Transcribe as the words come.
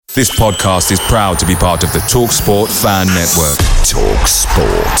This podcast is proud to be part of the TalkSport Fan Network.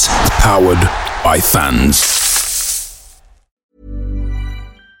 TalkSport. Powered by fans.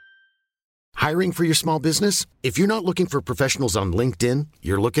 Hiring for your small business? If you're not looking for professionals on LinkedIn,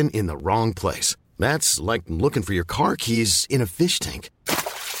 you're looking in the wrong place. That's like looking for your car keys in a fish tank.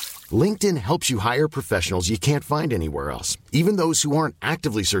 LinkedIn helps you hire professionals you can't find anywhere else, even those who aren't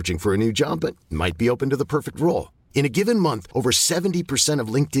actively searching for a new job but might be open to the perfect role. In a given month, over 70% of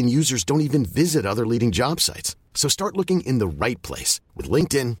LinkedIn users don't even visit other leading job sites. So start looking in the right place. With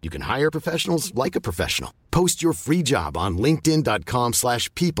LinkedIn, you can hire professionals like a professional. Post your free job on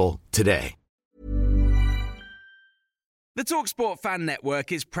linkedin.com/people today. The TalkSport Fan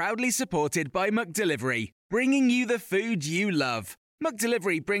Network is proudly supported by McDelivery, bringing you the food you love.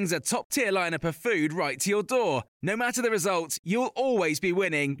 McDelivery brings a top-tier lineup of food right to your door. No matter the result, you'll always be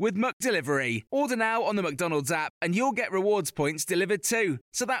winning with McDelivery. Order now on the McDonald's app and you'll get rewards points delivered too.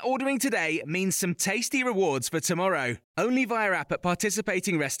 So that ordering today means some tasty rewards for tomorrow. Only via app at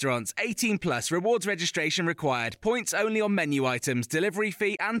participating restaurants. 18 plus. Rewards registration required. Points only on menu items. Delivery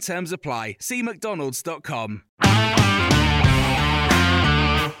fee and terms apply. See mcdonalds.com.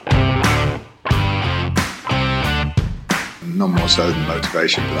 None more so than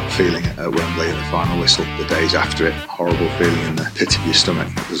motivation, but that feeling at Wembley at the final whistle, the days after it, horrible feeling in the pit of your stomach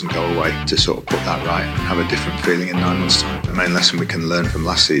that doesn't go away, to sort of put that right and have a different feeling in 9 months' time. The main lesson we can learn from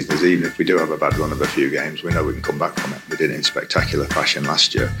last season is even if we do have a bad run of a few games, we know we can come back from it. We did it in spectacular fashion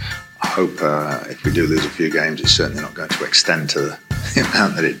last year. I hope if we do lose a few games, it's certainly not going to extend to the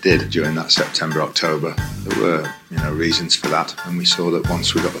amount that it did during that September-October. There were, reasons for that, and we saw that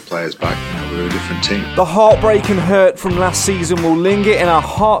once we got the players back, we were a different team. The heartbreak and hurt from last season will linger in our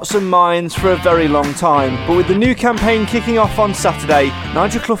hearts and minds for a very long time. But with the new campaign kicking off on Saturday,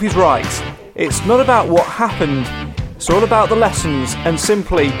 Nigel Clough is right. It's not about what happened, it's all about the lessons and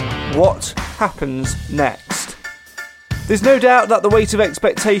simply what happens next. There's no doubt that the weight of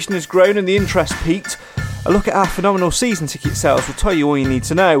expectation has grown and the interest peaked. A look at our phenomenal season ticket sales will tell you all you need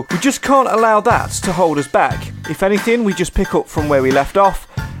to know. We just can't allow that to hold us back. If anything, we just pick up from where we left off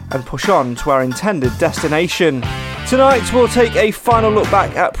and push on to our intended destination. Tonight we'll take a final look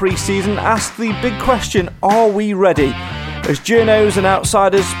back at pre-season, ask the big question, are we ready? As journos and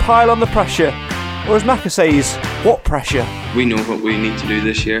outsiders pile on the pressure, or as Macca says, what pressure? We know what we need to do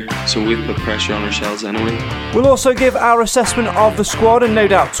this year, so we've put pressure on ourselves anyway. We'll also give our assessment of the squad and no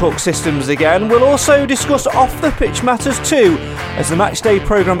doubt talk systems again. We'll also discuss off-the-pitch matters too, as the matchday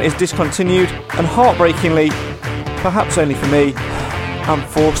programme is discontinued and heartbreakingly, perhaps only for me, I'm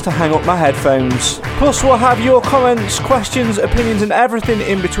forced to hang up my headphones. Plus we'll have your comments, questions, opinions and everything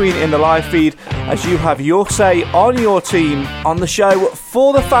in between in the live feed as you have your say on your team on the show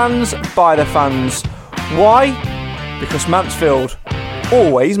for the fans, by the fans. Why? Because Mansfield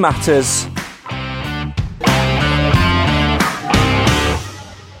always matters.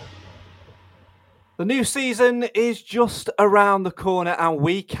 The new season is just around the corner and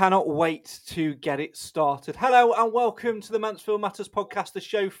we cannot wait to get it started. Hello and welcome to the Mansfield Matters podcast, the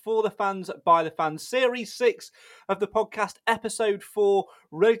show for the fans, by the fans. Series 6 of the podcast, episode 4,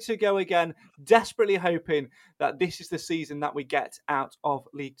 ready to go again. Desperately hoping that this is the season that we get out of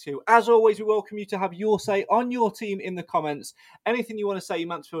League 2. As always, we welcome you to have your say on your team in the comments. Anything you want to say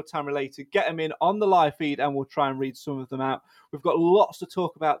Mansfield Town related, get them in on the live feed and we'll try and read some of them out. We've got lots to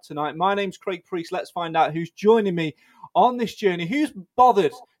talk about tonight. My name's Craig Priest. Let's find out who's joining me on this journey. Who's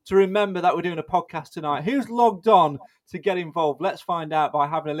bothered to remember that we're doing a podcast tonight? Who's logged on to get involved? Let's find out by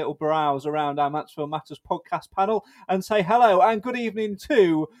having a little browse around our Mansfield Matters podcast panel and say hello and good evening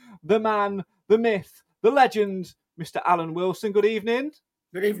to the man, the myth, the legend, Mr. Alan Wilson. Good evening.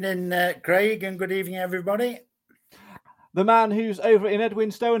 Good evening, Craig, and good evening, everybody. The man who's over in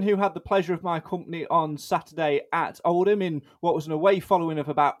Edwinstone, who had the pleasure of my company on Saturday at Oldham in what was an away following of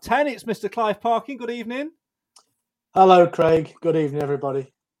about 10. It's Mr. Clive Parkin. Good evening. Hello, Craig. Good evening,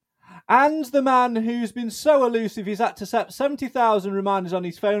 everybody. And the man who's been so elusive, he's had to set 70,000 reminders on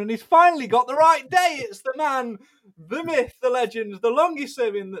his phone, and he's finally got the right day. It's the man, the myth, the legend, the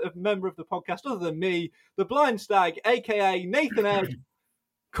longest-serving member of the podcast, other than me, the Blind Stag, a.k.a. Nathan Egg.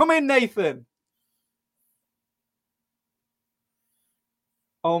 Come in, Nathan.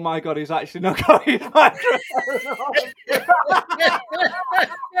 Oh my God, he's actually not got his microphone on.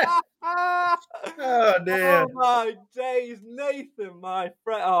 Oh dear. Oh my days, Nathan, my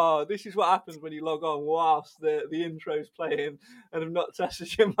friend. Oh, this is what happens when you log on whilst the intro's playing and have not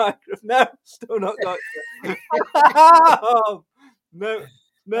tested your microphone. No, still not got you. Oh, no.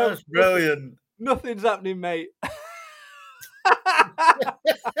 That's brilliant. Nothing's happening, mate.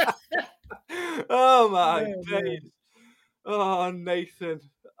 Oh my days. Oh, Nathan.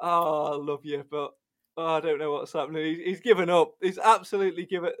 Oh, I love you, but I don't know what's happening. He's given up. He's absolutely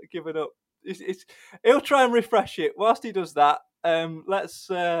given up. He'll try and refresh it. Whilst he does that, let's.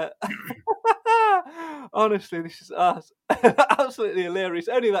 Honestly, this is absolutely hilarious.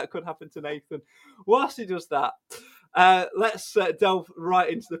 Only that could happen to Nathan. Whilst he does that, let's delve right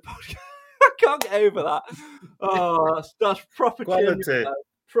into the podcast. I can't get over that. Oh, that's proper Quality.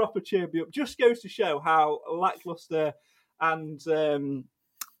 Proper cheer me up. Just goes to show how lackluster and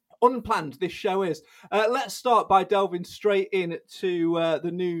unplanned this show is. Let's start by delving straight into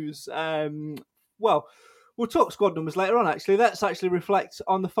the news. Well, we'll talk squad numbers later on, actually. Let's actually reflect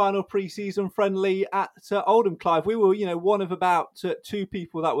on the final pre-season friendly at Oldham, Clive. We were, one of about 2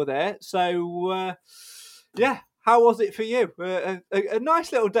 people that were there. So, how was it for you? A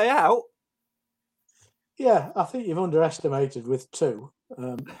nice little day out. Yeah, I think you've underestimated with 2.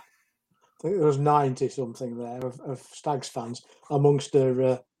 I think there was 90-something there of Stags fans amongst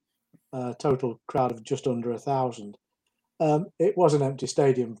a total crowd of just under 1,000. It was an empty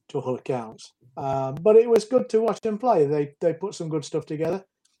stadium to all accounts, but it was good to watch them play. They put some good stuff together.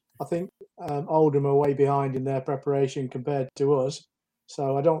 I think Oldham are way behind in their preparation compared to us,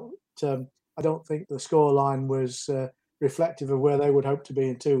 so I don't think the scoreline was reflective of where they would hope to be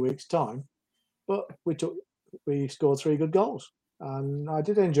in 2 weeks' time. But we scored 3 good goals, and I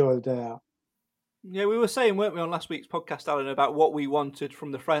did enjoy the day out. Yeah, we were saying, weren't we, on last week's podcast, Alan, about what we wanted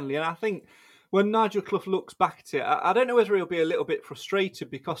from the friendly, and I think when Nigel Clough looks back at it, I don't know whether he'll be a little bit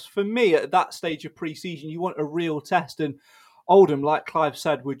frustrated, because for me, at that stage of pre-season, you want a real test, and Oldham, like Clive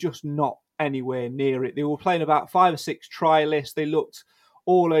said, were just not anywhere near it. They were playing about 5 or 6 trialists. They looked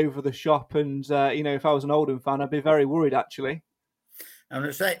all over the shop, and if I was an Oldham fan, I'd be very worried, actually. I'm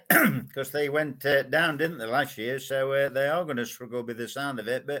going to say, because they went down, didn't they, last year? So they are going to struggle with the sound of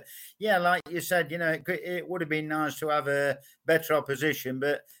it. But yeah, like you said, it would have been nice to have a better opposition.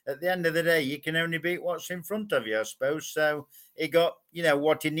 But at the end of the day, you can only beat what's in front of you, I suppose. So he got,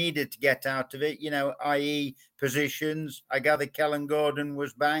 what he needed to get out of it, i.e. positions. I gather Kellen Gordon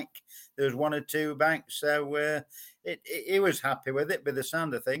was back. There was 1 or 2 back. So he was happy with it, with the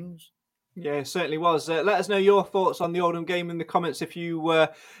sound of things. Yeah, it certainly was. Let us know your thoughts on the Oldham game in the comments if you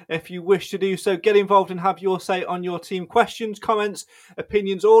wish to do so. Get involved and have your say on your team. Questions, comments,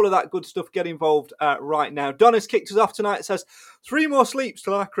 opinions, all of that good stuff. Get involved right now. Donna's kicked us off tonight. It says 3 more sleeps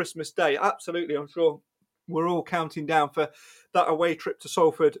till our Christmas day. Absolutely, I'm sure we're all counting down for that away trip to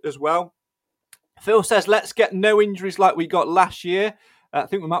Salford as well. Phil says, let's get no injuries like we got last year. I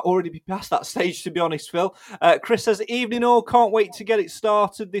think we might already be past that stage, to be honest, Phil. Chris says, evening all, can't wait to get it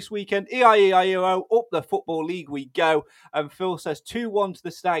started this weekend. EIEIO, up the Football League we go. And Phil says 2-1 to the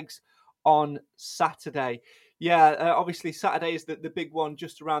Stags on Saturday. Yeah, obviously Saturday is the big one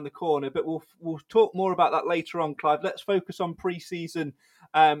just around the corner, but we'll talk more about that later on, Clive. Let's focus on pre-season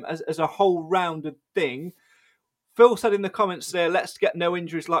as a whole rounded thing. Phil said in the comments there, let's get no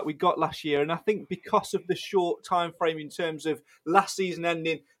injuries like we got last year. And I think because of the short time frame in terms of last season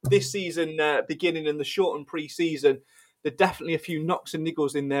ending, this season beginning and the shortened pre-season, there are definitely a few knocks and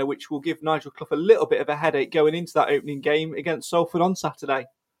niggles in there, which will give Nigel Clough a little bit of a headache going into that opening game against Salford on Saturday.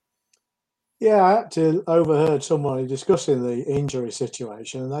 Yeah, I actually overheard someone discussing the injury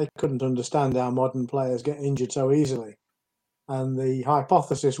situation, and they couldn't understand how modern players get injured so easily. And the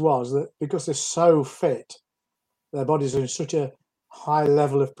hypothesis was that because they're so fit, their bodies are in such a high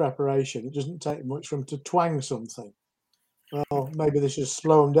level of preparation, it doesn't take much for them to twang something. Well, maybe they should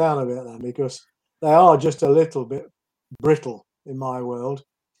slow them down a bit then, because they are just a little bit brittle in my world.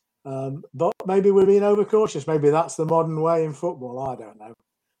 But maybe we're being overcautious. Maybe that's the modern way in football. I don't know.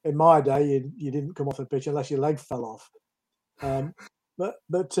 In my day, you didn't come off the pitch unless your leg fell off.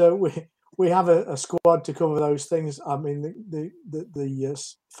 But we have a squad to cover those things. I mean,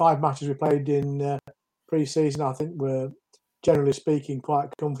 the 5 matches we played in pre-season, I think we're, generally speaking, quite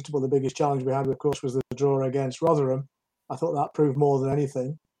comfortable. The biggest challenge we had, of course, was the draw against Rotherham. I thought that proved more than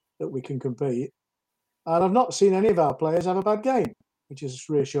anything that we can compete. And I've not seen any of our players have a bad game, which is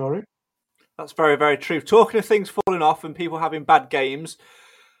reassuring. That's very, very true. Talking of things falling off and people having bad games,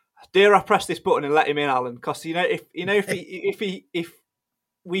 dare I press this button and let him in, Alan? Because if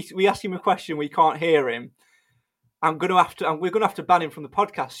we ask him a question, we can't hear him. We're going to have to ban him from the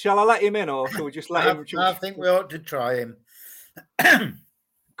podcast. Shall I let him in, or shall we just let him? I think we ought to try him.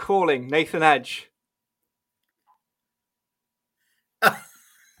 Calling Nathan Edge.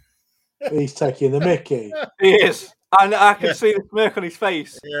 He's taking the mickey. He is. And I can see the smirk on his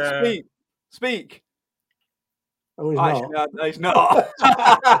face. Yeah. Speak. Oh, he's not. No, he's not.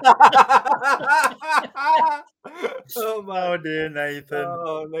 Oh dear, Nathan.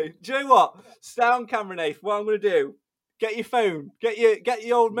 Oh, Nathan. Do you know what? Stay on camera, Nathan. What I'm going to do, get your phone, get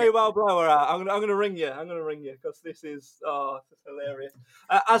your old mobile blower out. I'm gonna ring you. I'm gonna ring you because this is hilarious.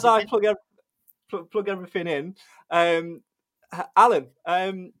 As I plug everything in, Alan.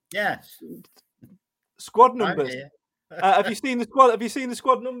 Yes. Squad numbers. Have you seen the squad? Have you seen the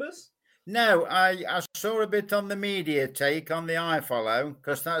squad numbers? No, I saw a bit on the media take on the iFollow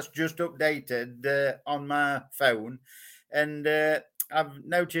because that's just updated on my phone, and I've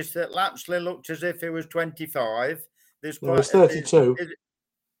noticed that Lapsley looked as if it was 25. It was 32.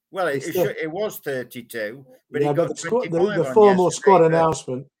 It was 32, but yeah, but the formal squad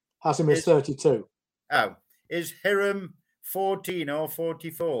announcement has him as 32. Oh, is Hiram 14 or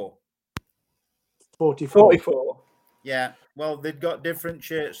 44? 44. Yeah, well, they'd got different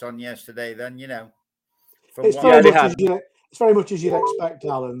shirts on yesterday. Then it's very much as you'd expect,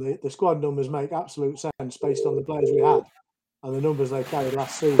 Alan. The squad numbers make absolute sense based on the players we had and the numbers they carried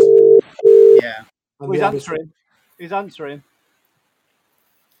last season. Yeah, He's answering.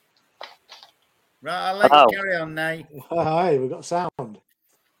 Right, I'll let you carry on now. Hey, we've got sound. Hello.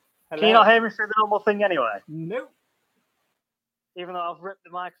 Can you not hear me through the normal thing anyway? Nope. Even though I've ripped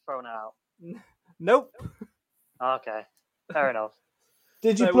the microphone out? Nope. Okay, fair enough.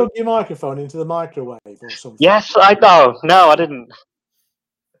 Did you plug your microphone into the microwave or something? Yes, I know. No, I didn't.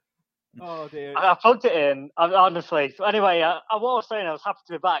 Oh, dear. I plugged it in, honestly. Anyway, what I was saying, I was happy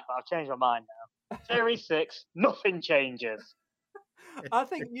to be back, but I've changed my mind now. Series 6, nothing changes. I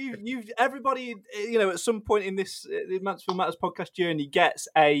think everybody, at some point in this Mansfield Matters podcast journey gets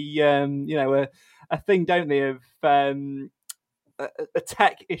a thing, don't they, of a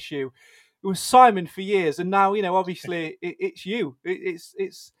tech issue. It was Simon for years, and now obviously it's you.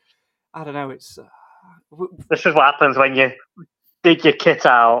 It's I don't know. It's this is what happens when you dig your kit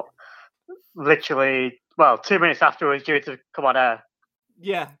out. Literally, 2 minutes after it was due to come on air.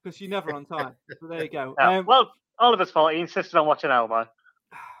 Yeah, because you're never on time. So there you go. Yeah. Oliver's fault. He insisted on watching Elmo.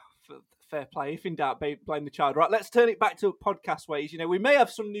 Fair play. If in doubt, blame the child. Right, let's turn it back to podcast ways. We may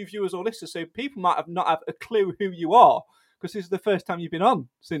have some new viewers or listeners, so people might not have a clue who you are, because this is the first time you've been on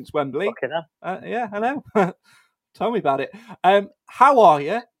since Wembley. Okay, yeah, I know. Tell me about it. How are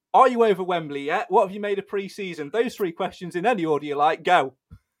you? Are you over Wembley yet? What have you made of pre-season? Those 3 questions in any order you like. Go.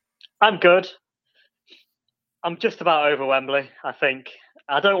 I'm good. I'm just about over Wembley, I think.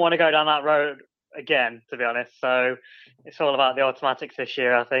 I don't want to go down that road again, to be honest. So it's all about the automatics this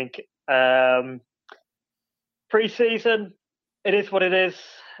year, I think. Pre-season, it is what it is.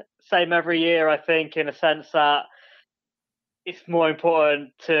 Same every year, I think, in a sense that it's more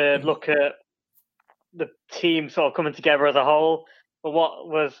important to look at the team sort of coming together as a whole. But what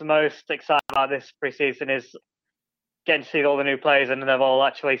was most exciting about this pre-season is getting to see all the new players, and they've all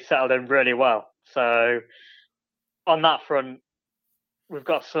actually settled in really well. So on that front,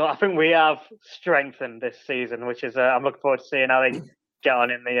 I think we have strengthened this season, which is I'm looking forward to seeing how they get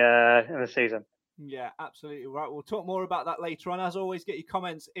on in the season. Yeah, absolutely right. We'll talk more about that later on. As always, get your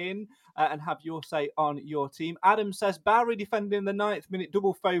comments in and have your say on your team. Adam says, Bowery defending the 9th minute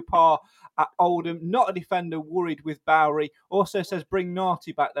double faux pas at Oldham. Not a defender, worried with Bowery. Also says, bring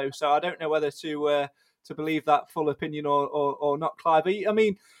Narty back, though. So I don't know whether to believe that full opinion or not, Clive. I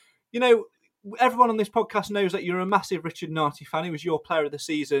mean, everyone on this podcast knows that you're a massive Richard Narty fan. He was your player of the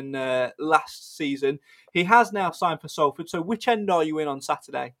season last season. He has now signed for Salford. So which end are you in on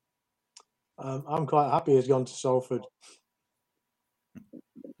Saturday? I'm quite happy he's gone to Salford.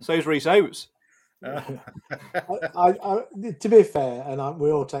 So's Rhys Oates. To be fair, and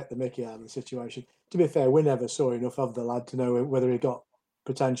we all take the mickey out of the situation, to be fair, we never saw enough of the lad to know whether he got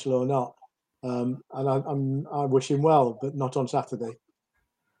potential or not. And I wish him well, but not on Saturday.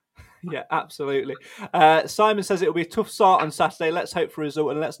 Yeah, absolutely. Simon says it'll be a tough start on Saturday. Let's hope for a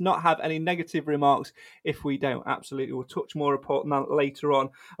result, and let's not have any negative remarks if we don't. Absolutely. We'll touch more upon that later on.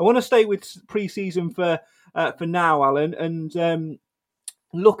 I want to stay with pre-season for now, Alan, and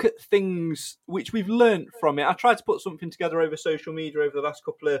look at things which we've learnt from it. I tried to put something together over social media over the last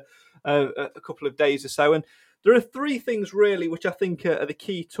couple of days or so, and there are 3 things really which I think are the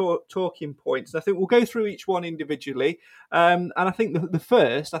key talking points. I think we'll go through each one individually. And I think the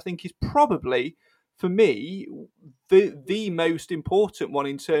first, I think, is probably, for me, the most important one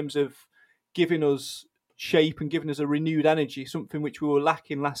in terms of giving us shape and giving us a renewed energy, something which we were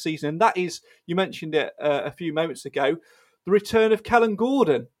lacking last season. And that is, you mentioned it a few moments ago, the return of Kellen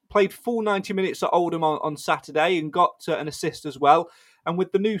Gordon. Played full 90 minutes at Oldham on Saturday and got an assist as well. And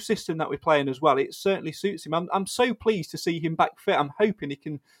with the new system that we're playing as well, it certainly suits him. I'm so pleased to see him back fit. I'm hoping he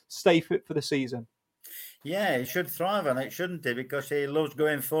can stay fit for the season. Yeah, he should thrive on it, shouldn't he? Because he loves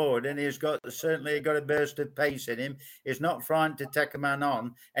going forward, and he's certainly got a burst of pace in him. He's not frightened to take a man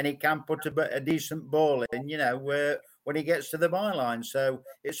on, and he can put a decent ball in. when he gets to the byline. So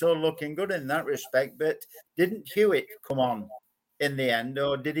it's all looking good in that respect. But didn't Hewitt come on in the end,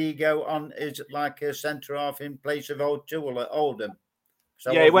 or did he go on as like a centre half in place of O'Toole at Oldham?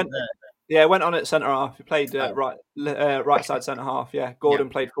 So yeah, he went. There. Yeah, went on at centre half. He played right side centre half. Yeah, Gordon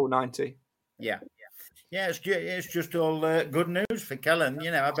played full 90. Yeah. Yeah, it's just all good news for Kellen.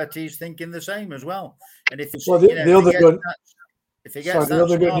 You know, I bet he's thinking the same as well. And if the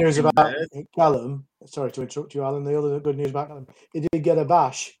other good news about Callum, sorry to interrupt you, Alan. The other good news about Callum, he did get a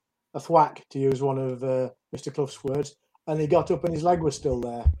thwack, to use one of Mr. Clough's words, and he got up and his leg was still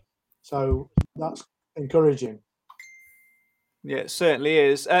there. So that's encouraging. Yeah, it certainly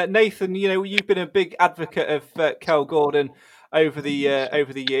is. Nathan, you know, you've been a big advocate of Kel Gordon over the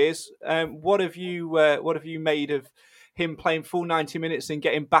years. What have you made of him playing full 90 minutes and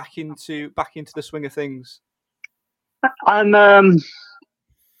getting back into the swing of things? I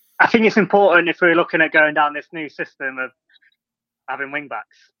think it's important if we're looking at going down this new system of having wing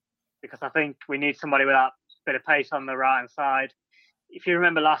backs, because I think we need somebody with that bit of pace on the right hand side. If you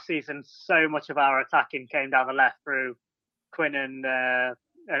remember last season, so much of our attacking came down the left through Quinn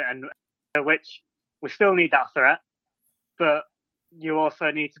and which we still need that threat, but you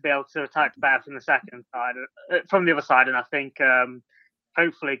also need to be able to attack better from the second side, from the other side. And I think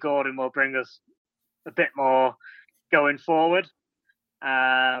hopefully Gordon will bring us a bit more going forward.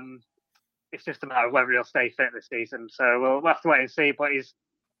 It's just a matter of whether he'll stay fit this season. So we'll have to wait and see. But it's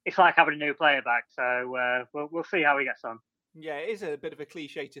like having a new player back. So we'll see how he gets on. Yeah, it is a bit of a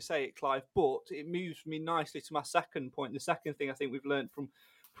cliche to say it, Clive, but it moves me nicely to my second point. The second thing I think we've learned from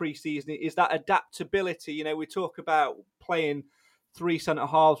pre-season is that adaptability. You know, we talk about playing 3 centre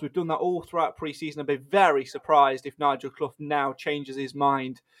halves. We've done that all throughout pre-season. I'd be very surprised if Nigel Clough now changes his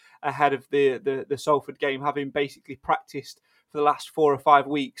mind ahead of the Salford game, having basically practiced for the last 4 or 5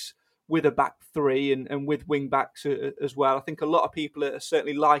 weeks with a back three and with wing backs as well. I think a lot of people are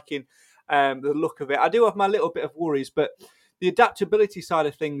certainly liking the look of it. I do have my little bit of worries, but the adaptability side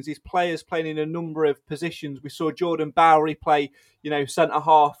of things is players playing in a number of positions. We saw Jordan Bowery play, centre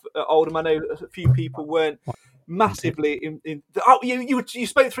half at Oldham. I know a few people weren't massively in. Oh, you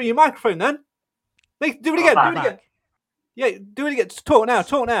spoke through your microphone then. Do it again. Do it again. Yeah, do it again. Talk now.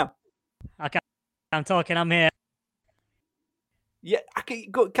 Okay, I'm talking. I'm here. Yeah,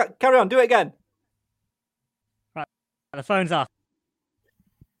 carry on. Do it again. Right, the phone's off.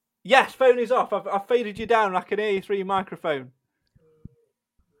 Yes, phone is off. I've faded you down and I can hear you through your microphone.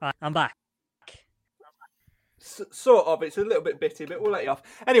 Right, I'm back. Sort of. It's a little bit bitty, but we'll let you off.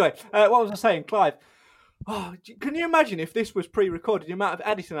 Anyway, what was I saying, Clive? Oh, can you imagine if this was pre-recorded, the amount of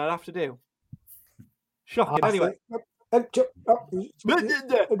editing I'd have to do? Shocking. Anyway. Right.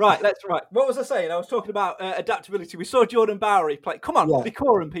 What was I saying? I was talking about adaptability. We saw Jordan Bowery play. Come on,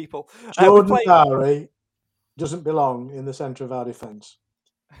 decorum, people. Jordan Bowery doesn't belong in the centre of our defence.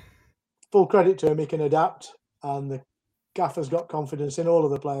 Full credit to him, he can adapt, and the gaffer's got confidence in all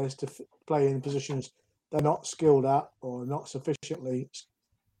of the players to play in positions they're not skilled at or not sufficiently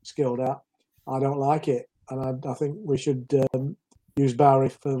skilled at. I don't like it, and I think we should use Bowery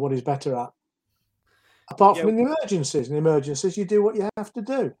for what he's better at. Apart from in emergencies, you do what you have to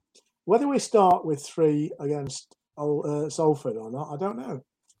do. Whether we start with 3 against Salford or not, I don't know.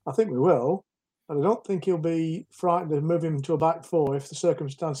 I think we will. And I don't think he'll be frightened of moving to a back 4 if the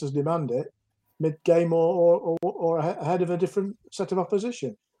circumstances demand it, mid-game or ahead of a different set of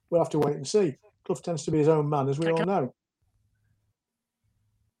opposition. We'll have to wait and see. Clough tends to be his own man, as we all know.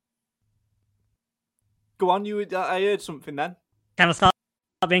 Go on, I heard something then. Can I start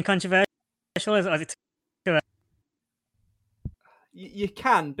being controversial? Or is it too early? You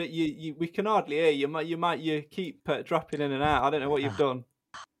can, but we can hardly hear you. You keep dropping in and out. I don't know what you've done.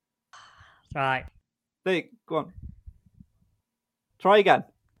 Right. Go on. Try again.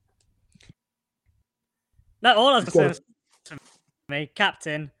 No, all I was going to say for me,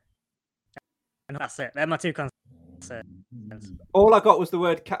 captain, and that's it. They're my 2 concerns. All I got was the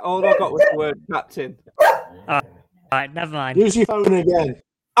word captain. All right, never mind. Use your phone again.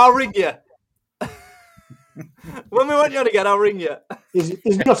 I'll ring you. When we want you on again, I'll ring you.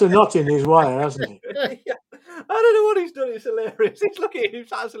 He's got a knot in his wire, hasn't he? Yeah. I don't know what he's done. It's hilarious. He's looking at him,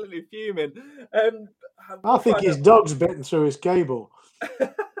 he's absolutely fuming. I think his dog's bitten through his cable.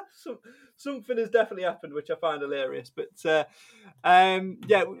 Something has definitely happened, which I find hilarious. But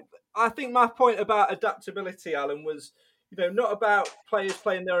I think my point about adaptability, Alan, was not about players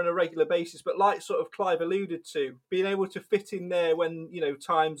playing there on a regular basis, but like sort of Clive alluded to, being able to fit in there when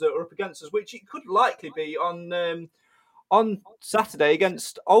times are up against us, which it could likely be on Saturday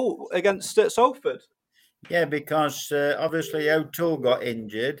against Salford. Yeah, because obviously O'Toole got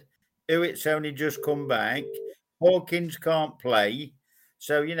injured. Hewitt's only just come back. Hawkins can't play.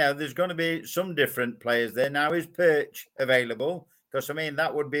 So, there's going to be some different players there. Now, is Perch available? Because,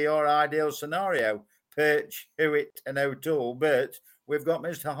 that would be our ideal scenario. Perch, Hewitt and O'Toole. But we've got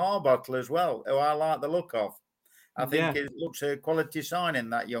Mr. Harbottle as well, who I like the look of. I think it looks a quality signing,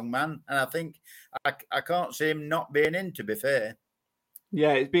 that young man. And I think I can't see him not being in, to be fair.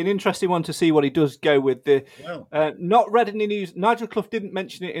 Yeah, it'd be an interesting one to see what he does go with. Not read any news. Nigel Clough didn't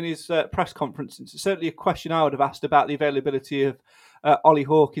mention it in his press conference. It's certainly a question I would have asked about the availability of Ollie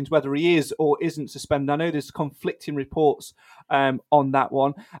Hawkins, whether he is or isn't suspended. I know there's conflicting reports on that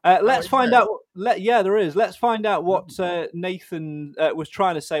one. Let's find out. There is. Let's find out what Nathan was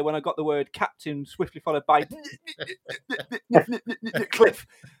trying to say when I got the word captain, swiftly followed by Cliff.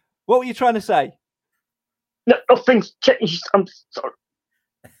 What were you trying to say? No, nothing's changed. I'm sorry.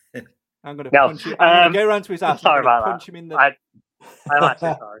 I'm going to punch him. I'm going to go around to his ass. Sorry about punch that. Him in the... I'm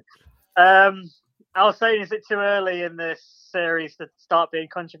actually sorry. I was saying, is it too early in this series to start being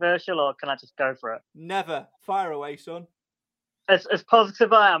controversial, or can I just go for it? Never. Fire away, son. As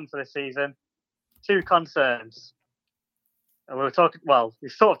positive I am for this season, 2 concerns. And we sort of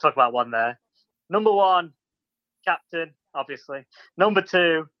talked about one there. Number 1, captain, obviously. Number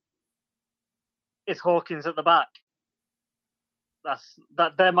 2 is Hawkins at the back.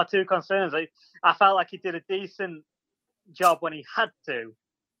 They're my 2 concerns. I felt like he did a decent job when he had to.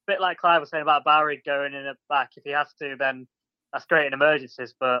 A bit like Clive was saying about Barry going in at the back. If he has to, then that's great in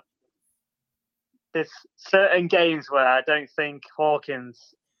emergencies. But there's certain games where I don't think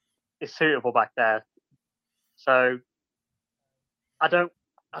Hawkins is suitable back there. So I don't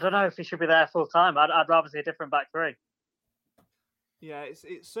know if he should be there full time. I'd rather see a different back 3. Yeah, it's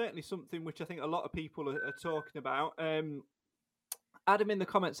certainly something which I think a lot of people are talking about. Adam in the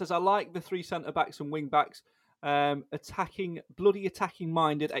comments says, I like the 3 centre-backs and wing-backs. Attacking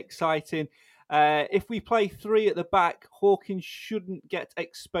minded, exciting. If we play 3 at the back, Hawkins shouldn't get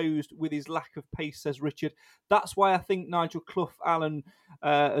exposed with his lack of pace, says Richard. That's why I think Nigel Clough, Alan,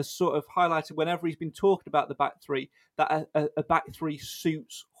 has sort of highlighted whenever he's been talking about the back 3, that a back 3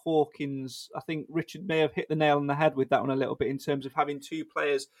 suits Hawkins. I think Richard may have hit the nail on the head with that one a little bit in terms of having 2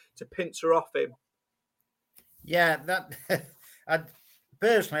 players to pincer off him. Yeah,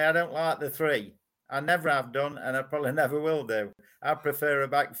 personally, I don't like the 3. I never have done, and I probably never will do. I prefer a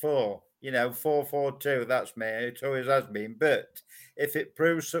back 4. 4-4-2, that's me. It always has been. But if it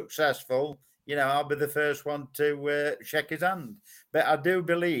proves successful, I'll be the first one to shake his hand. But I do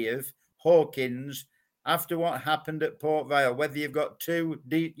believe Hawkins, after what happened at Port Vale, whether you've got 2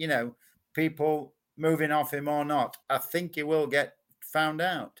 people moving off him or not, I think he will get found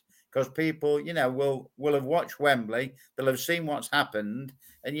out. Because people, will have watched Wembley, they'll have seen what's happened,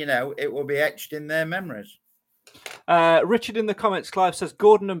 and, it will be etched in their memories. Richard in the comments, Clive says,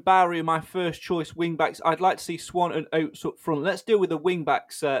 Gordon and Barry are my first choice wing-backs. I'd like to see Swan and Oates up front. Let's deal with the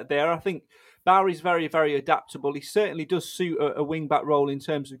wing-backs there. I think Barry's very, very adaptable. He certainly does suit a wing-back role in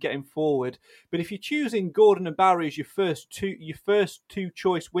terms of getting forward. But if you're choosing Gordon and Barry as your first two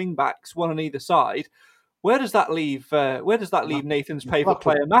choice wing-backs, one on either side, where does that leave Nathan's favourite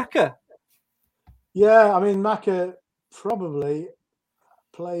player, Macca? Yeah, Macca probably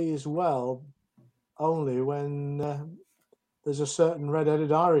plays well only when there's a certain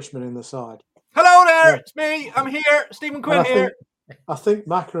red-headed Irishman in the side. Hello there, It's me. I'm here. Stephen Quinn here. I think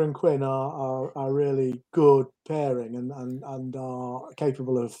Macca and Quinn are really good pairing and are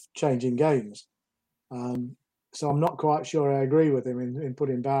capable of changing games. So I'm not quite sure I agree with him in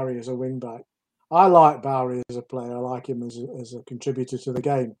putting Barry as a wing-back. I like Barry as a player. I like him as a contributor to the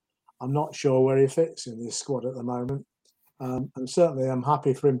game. I'm not sure where he fits in this squad at the moment. And certainly I'm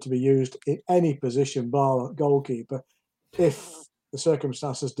happy for him to be used in any position, bar goalkeeper, if the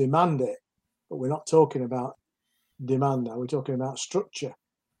circumstances demand it. But we're not talking about demand now. We're talking about structure.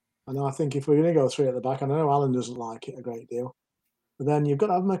 And I think if we're going to go 3 at the back, and I know Alan doesn't like it a great deal, but then you've got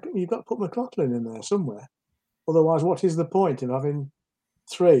to put McLaughlin in there somewhere. Otherwise, what is the point of having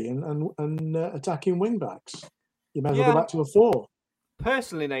 3 and attacking wing backs? You may as well go back to a 4.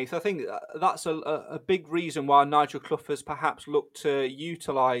 Personally, Nath, I think that's a big reason why Nigel Clough has perhaps looked to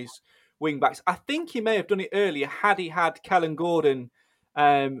utilise wing backs. I think he may have done it earlier had he had Kellen Gordon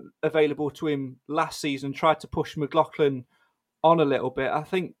available to him last season, tried to push McLaughlin on a little bit. I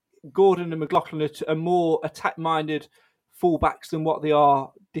think Gordon and McLaughlin are more attack-minded fullbacks than what they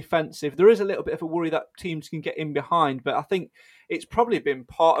are defensive. There is a little bit of a worry that teams can get in behind, but I think it's probably been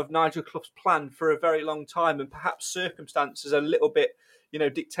part of Nigel Clough's plan for a very long time, and perhaps circumstances a little bit,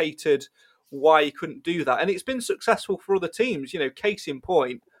 dictated why he couldn't do that. And it's been successful for other teams. Case in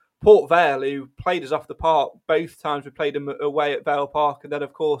point, Port Vale, who played us off the park both times we played them away at Vale Park, and then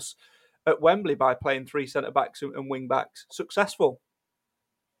of course at Wembley by playing 3 centre-backs and wing-backs. Successful.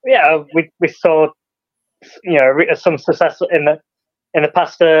 Yeah, we saw some success in the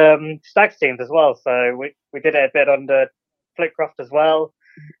past Stags teams as well. So we did it a bit under Flitcroft as well.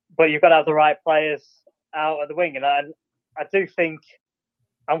 But you've got to have the right players out at the wing, and I do think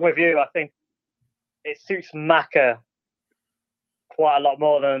I'm with you. I think it suits Maka quite a lot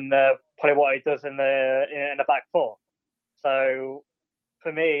more than probably what he does in the back four. So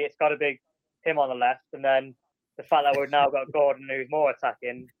for me, it's got to be him on the left, and then the fact that we've now got Gordon, who's more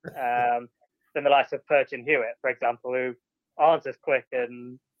attacking than the likes of Perch and Hewitt, for example, who aren't as quick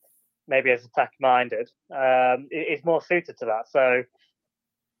and maybe as attack-minded, is more suited to that. So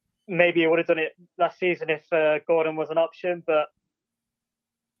maybe he would have done it last season if Gordon was an option, but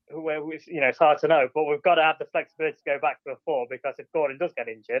it's hard to know. But we've got to have the flexibility to go back to a 4, because if Gordon does get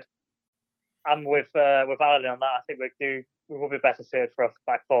injured, and with Alan on that, I think we will be better suited for a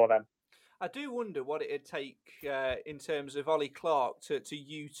back 4 then. I do wonder what it'd take in terms of Ollie Clark to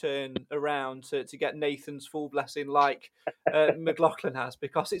U-turn around to get Nathan's full blessing like McLaughlin has,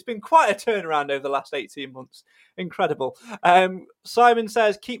 because it's been quite a turnaround over the last 18 months. Incredible. Simon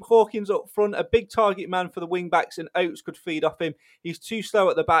says, keep Hawkins up front, a big target man for the wing-backs, and Oates could feed off him. He's too slow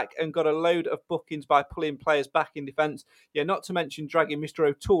at the back and got a load of bookings by pulling players back in defence. Yeah, not to mention dragging Mr.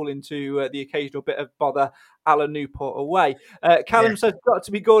 O'Toole into the occasional bit of bother, Alan Newport away. Callum says, got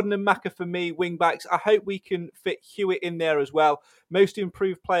to be Gordon and Maka for me, wing-backs. I hope we can fit Hewitt in there as well. Most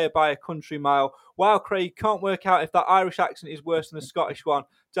improved player by a country mile. Wow, Craig, can't work out if that Irish accent is worse than the Scottish one.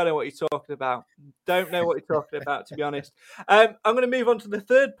 Don't know what you're talking about. Don't know what you're talking about, to be honest. I'm going to move on to the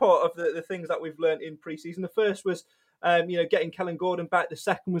third part of the things that we've learned in pre-season. The first was, getting Kellen Gordon back. The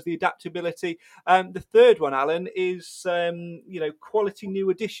second was the adaptability. The third one, Alan, is, quality new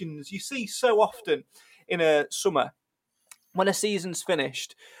additions. You see so often in a summer, when a season's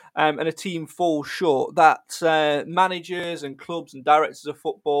finished and a team falls short, that managers and clubs and directors of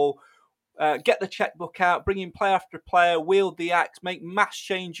football get the checkbook out, bring in player after player, wield the axe, make mass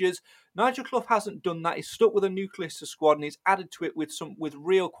changes. Nigel Clough hasn't done that. He's stuck with a nucleus of squad and he's added to it with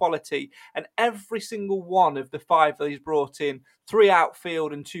real quality. And every single one of the 5 that he's brought in, 3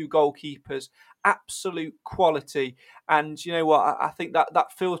 outfield and 2 goalkeepers, absolute quality. And you know what? I think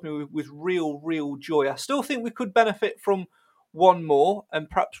that fills me with real joy. I still think we could benefit from one more and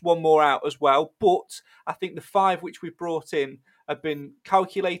perhaps one more out as well. But I think the 5 which we've brought in have been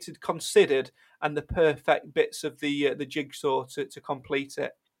calculated, considered, and the perfect bits of the jigsaw to complete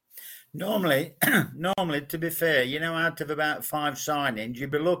it. Normally, to be fair, out of about 5 signings,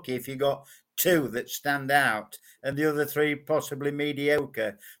 you'd be lucky if you got 2 that stand out and the other 3 possibly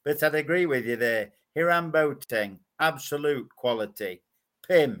mediocre. But I'd agree with you there. Hiram Boateng, absolute quality.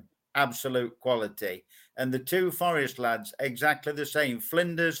 Pim, absolute quality. And the 2 Forest lads, exactly the same.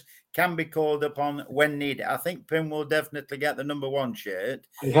 Flinders can be called upon when needed. I think Pim will definitely get the number 1 shirt.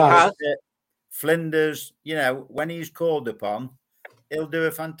 He has. Flinders, when he's called upon, he'll do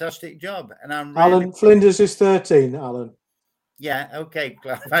a fantastic job. And I'm Alan, Flinders is 13, Alan. Yeah, okay,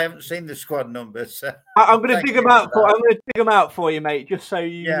 Clive. I haven't seen the squad numbers. So I'm going to dig them out. I'm going to dig them out for you, mate. Just so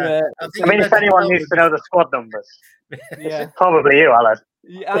you. Yeah. If anyone needs to know the squad numbers, it's probably you, Alan.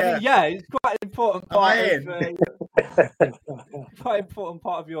 Yeah, it's quite an important part. Quite important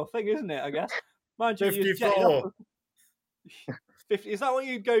part of your thing, isn't it? I guess. Mind you, 54. 50. Is that what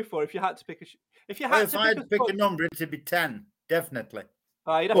you'd go for if you had to pick a? If I had to pick a number, it'd be 10, definitely.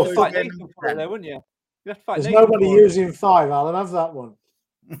 You'd have to fight Nathan for it, though, wouldn't you? You'd have to fight There's Nathan nobody using 5, Alan. Have that one.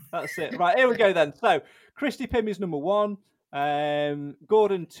 That's it. Right, here we go then. So, Christy Pym is number 1.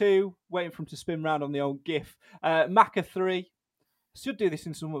 Gordon 2, waiting for him to spin round on the old GIF. Maka 3. Should do this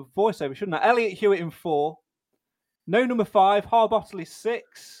in some voiceover, shouldn't I? Elliot Hewitt in 4. No number 5. Harbottle is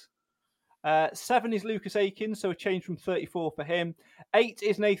 6. 7 is Lucas Aikins, so a change from 34 for him. 8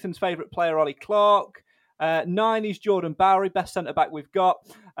 is Nathan's favourite player, Ollie Clark. 9 is Jordan Bowery, best centre-back we've got.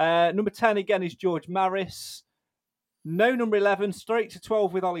 Number 10 again is George Maris. No number 11, straight to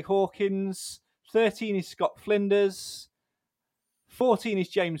 12 with Ollie Hawkins. 13 is Scott Flinders. 14 is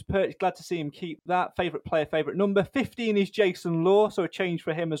James Perch. Glad to see him keep that. Favourite player, favourite number. 15 is Jason Law, so a change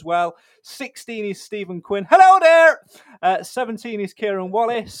for him as well. 16 is Stephen Quinn. Hello there! 17 is Kieran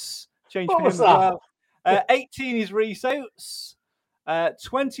Wallace. Change for him as well. 18 is Rhys Oates.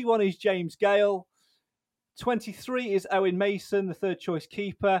 21 is James Gale. 23 is Owen Mason, the third choice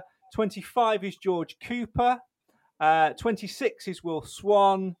keeper. 25 is George Cooper. 26 is Will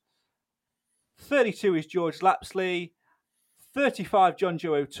Swan. 32 is George Lapsley. 35 John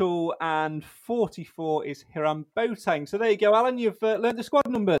Joe O'Toole. And 44 is Hiram Boateng. So there you go, Alan. You've learned the squad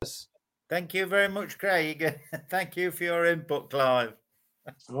numbers. Thank you very much, Craig. Thank you for your input, Clive.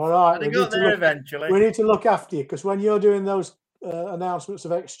 All right, They got there eventually. We need to look after you because when you're doing those announcements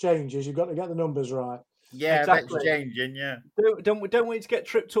of exchanges, you've got to get the numbers right. Yeah, exactly. exchanging. Yeah. Don't want you to get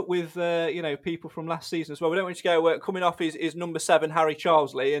tripped up with people from last season as well. We don't want you to go coming off is number 7 Harry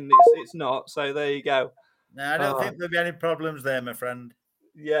Charlesley, and it's not. So there you go. No, I don't think there'll be any problems there, my friend.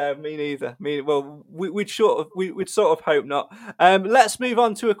 Yeah, me neither. We'd sort of hope not. Let's move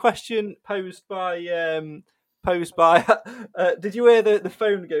on to a question posed by. Did you hear the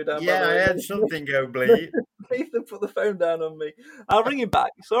phone go down? Yeah, I heard something go bleep. Nathan put the phone down on me. I'll ring him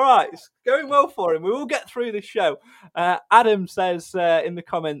back. It's all right. It's going well for him. We will get through this show. Adam says in the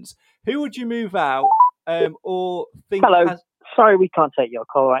comments, who would you move out or think? Hello. Sorry, we can't take your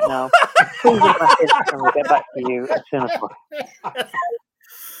call right now. Please leave a message and we'll get back to you as soon as possible.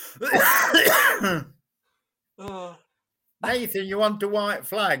 Nathan, you want a white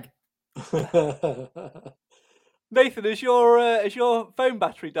flag? Nathan, has your phone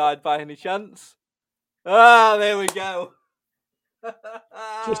battery died by any chance? Ah, there we go.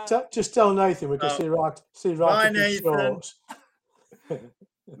 just tell Nathan we can see right Bye, up his shorts.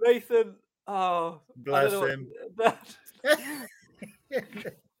 Nathan, bless him.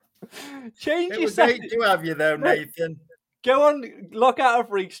 Change your settings. Great to have you though, Nathan. Go on, log out of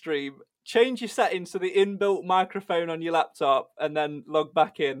Restream, change your settings to the inbuilt microphone on your laptop, and then log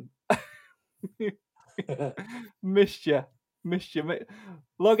back in. Missed you.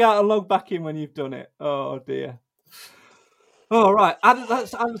 Log out and log back in when you've done it. Oh dear. All right,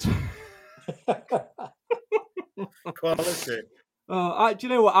 that's quality. Do you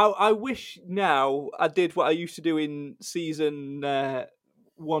know what? I wish now I did what I used to do in season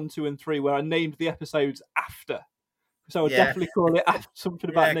 1, 2, and 3, where I named the episodes after. So I would definitely call it after something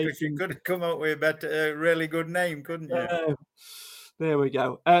about Nathan. You could have come up with a really good name, couldn't you? There we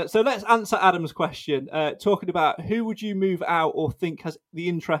go. So let's answer Adam's question. Talking about who would you move out or think has the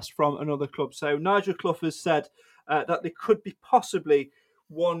interest from another club. So Nigel Clough has said that there could be possibly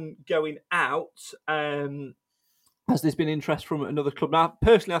one going out, as there's been interest from another club. Now,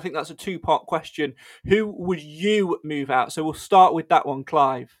 personally, I think that's a 2-part question. Who would you move out? So we'll start with that one,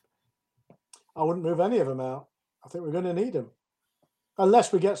 Clive. I wouldn't move any of them out. I think we're going to need them.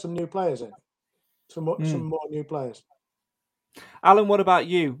 Unless we get some new players in. Some more new players. Alan, what about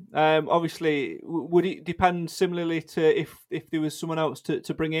you? Obviously, would it depend similarly to if there was someone else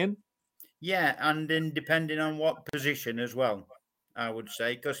to bring in? Yeah, and then depending on what position as well, I would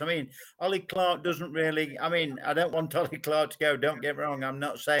say. Because, Ollie Clark doesn't really... I don't want Ollie Clark to go, don't get me wrong, I'm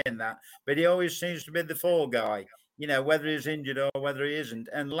not saying that. But he always seems to be the fall guy, whether he's injured or whether he isn't.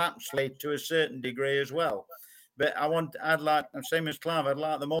 And Lapsley to a certain degree as well. But I'd like, same as Clive, I'd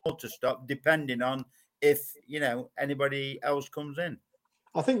like them all to stop, depending on if, anybody else comes in.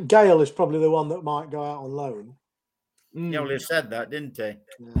 I think Gale is probably the one that might go out on loan. He only said that, didn't he?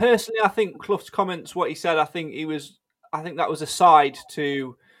 Personally, I think Clough's comments, what he said, I think that was aside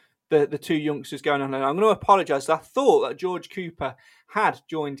to the two youngsters going on. And I'm going to apologise. I thought that George Cooper had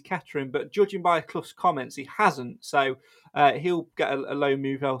joined Kettering, but judging by Clough's comments, he hasn't. So he'll get a loan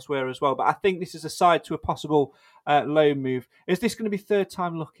move elsewhere as well. But I think this is aside to a possible loan move. Is this going to be third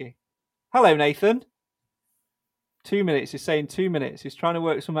time lucky? Hello, Nathan. 2 minutes. He's saying 2 minutes. He's trying to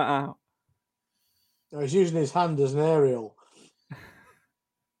work something out. No, he's using his hand as an aerial.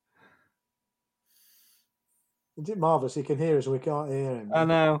 Isn't it marvellous? He can hear us and we can't hear him. I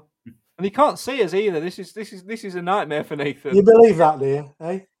know. And he can't see us either. This is a nightmare for Nathan. You believe that, do you?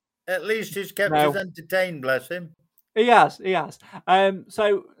 Eh? At least he's kept us entertained, bless him. He has.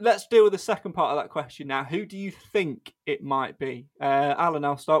 So let's deal with the second part of that question now. Who do you think it might be? Alan,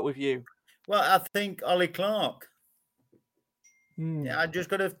 I'll start with you. Well, I think Ollie Clark. Yeah,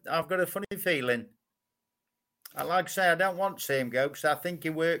 I've got a funny feeling. Like I say, I don't want to see him go because I think he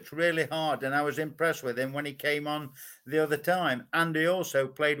works really hard and I was impressed with him when he came on the other time. And he also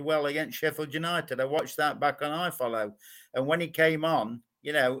played well against Sheffield United. I watched that back on iFollow. And when he came on,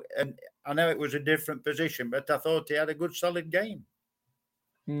 and I know it was a different position, but I thought he had a good, solid game.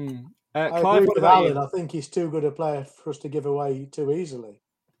 I agree with Alan. I think he's too good a player for us to give away too easily.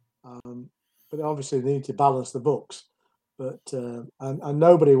 But obviously they need to balance the books. But and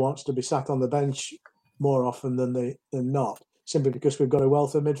nobody wants to be sat on the bench more often than not, simply because we've got a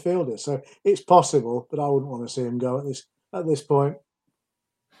wealth of midfielders. So it's possible, but I wouldn't want to see him go at this point.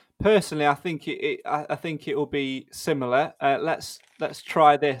 Personally, I think it will be similar. Let's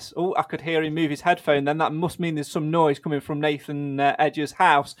try this. Oh, I could hear him move his headphone. Then that must mean there's some noise coming from Nathan Edge's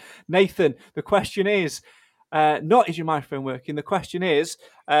house. Nathan, the question is. Not is your microphone working? The question is,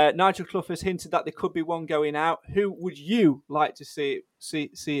 Nigel Clough has hinted that there could be one going out. Who would you like to see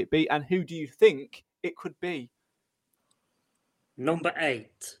it be, and who do you think it could be? Number 8.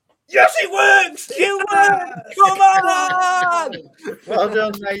 Yes, it works! It works! Come on! Well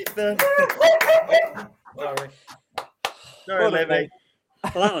done, Nathan. Sorry, Libby.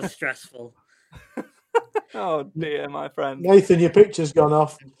 Well, that was stressful. Oh dear, my friend. Nathan, your picture's gone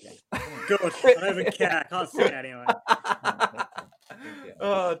off. Good. I don't even care. I can't see it anyway.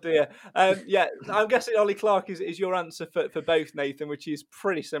 Oh dear. Yeah, I'm guessing Ollie Clark is your answer for both, Nathan, which is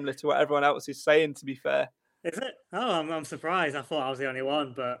pretty similar to what everyone else is saying, to be fair. Is it? Oh, I'm surprised. I thought I was the only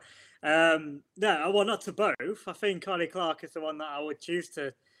one, but no, well, not to both. I think Ollie Clark is the one that I would choose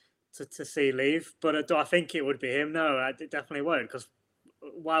to see leave, but do I think it would be him? No, it definitely won't, because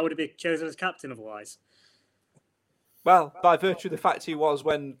why would it be chosen as captain otherwise? Well, by virtue of the fact he was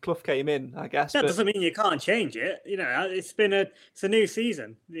when Clough came in, I guess. That doesn't mean you can't change it. You know, it's a new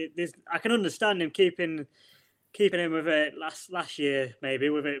season. I can understand him keeping him with it last year,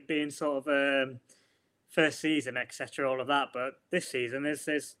 maybe, with it being sort of first season, etc., all of that. But this season,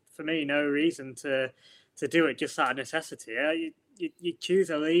 there's for me no reason to do it just out of necessity. You choose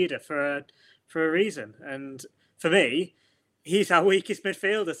a leader for a reason, and for me, he's our weakest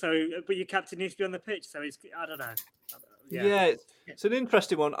midfielder. So, but your captain needs to be on the pitch. So I don't know. Yeah, it's an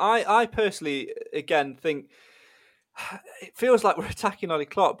interesting one. I personally, again, think it feels like we're attacking Ollie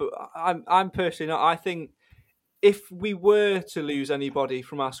Clark, but I'm personally not. I think if we were to lose anybody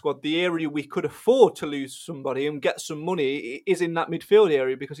from our squad, the area we could afford to lose somebody and get some money is in that midfield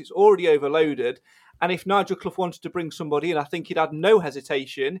area, because it's already overloaded. And if Nigel Clough wanted to bring somebody in, I think he'd had no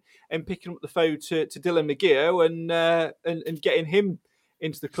hesitation in picking up the phone to Dylan McGeough and getting him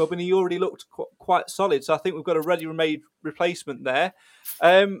into the club, and he already looked quite solid. So I think we've got a ready-made replacement there.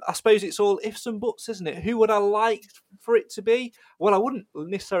 I suppose it's all ifs and buts, isn't it? Who would I like for it to be? Well, I wouldn't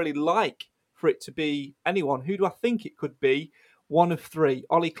necessarily like for it to be anyone. Who do I think it could be? One of three: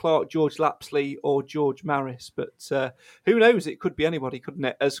 Ollie Clark, George Lapsley, or George Maris. But who knows? It could be anybody, couldn't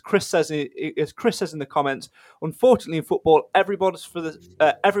it? As Chris says in the comments, unfortunately in football, everyone is for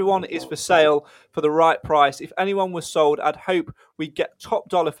sale for the right price. If anyone was sold, I'd hope we'd get top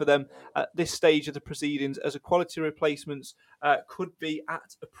dollar for them at this stage of the proceedings, as a quality replacements could be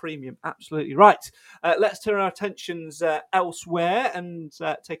at a premium. Absolutely right. Let's turn our attentions elsewhere and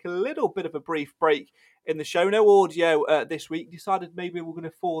take a little bit of a brief break in the show. No audio this week. Decided maybe we're going to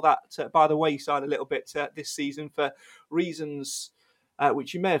fall that by the wayside a little bit this season for reasons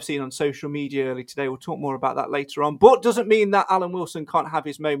which you may have seen on social media early today. We'll talk more about that later on. But doesn't mean that Alan Wilson can't have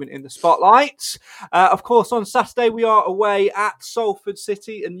his moment in the spotlight. Of course, on Saturday we are away at Salford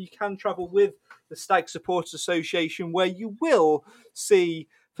City, and you can travel with the Stag Supporters Association, where you will see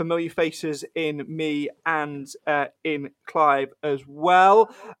familiar faces in me and in Clive as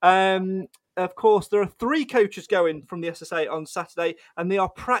well. Of course, there are 3 coaches going from the SSA on Saturday, and they are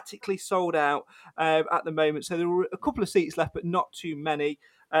practically sold out at the moment. So there were a couple of seats left, but not too many.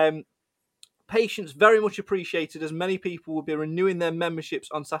 Patience very much appreciated, as many people will be renewing their memberships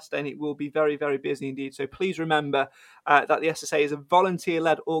on Saturday, and it will be very, very busy indeed. So please remember that the SSA is a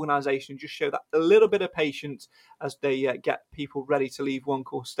volunteer-led organisation. Just show that a little bit of patience as they get people ready to leave One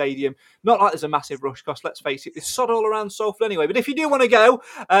Call Stadium. Not like there's a massive rush, because let's face it, there's sod all around Salford anyway. But if you do want to go,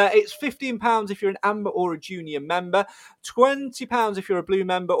 it's £15 if you're an Amber or a Junior member, £20 if you're a Blue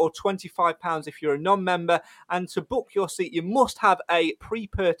member, or £25 if you're a non-member. And to book your seat, you must have a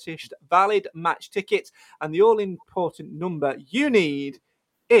pre-purchased valid match ticket, and the all-important number you need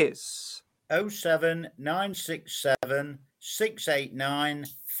is 07967 689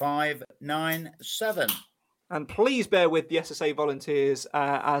 597. And please bear with the SSA volunteers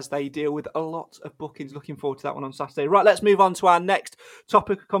as they deal with a lot of bookings. Looking forward to that one on Saturday. Right, let's move on to our next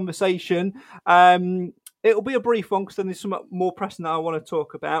topic of conversation. It'll be a brief one, because then there's some more pressing that I want to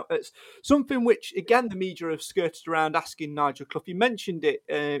talk about. It's something which, again, the media have skirted around asking Nigel Clough. He mentioned it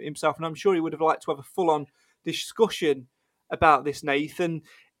himself, and I'm sure he would have liked to have a full-on discussion about this, Nathan.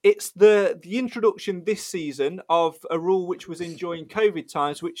 It's the introduction this season of a rule which was in during COVID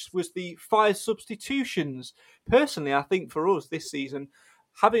times, which was the 5 substitutions. Personally, I think for us this season,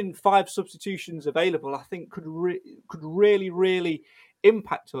 having 5 substitutions available, I think could really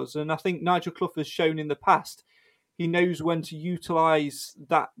impact us. And I think Nigel Clough has shown in the past he knows when to utilise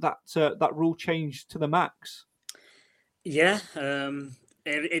that rule change to the max. Yeah,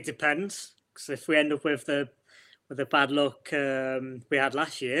 it depends. Because if we end up with the bad luck we had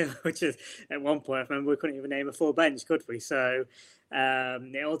last year, which is at one point, I remember we couldn't even name a full bench, could we? So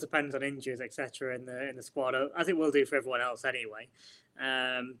it all depends on injuries, etc. in the squad, as it will do for everyone else anyway.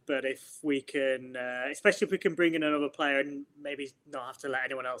 But if we can, especially if we can bring in another player and maybe not have to let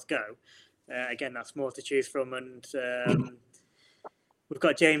anyone else go, again, that's more to choose from. And we've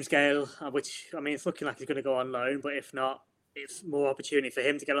got James Gale, which, I mean, it's looking like he's going to go on loan, but if not, it's more opportunity for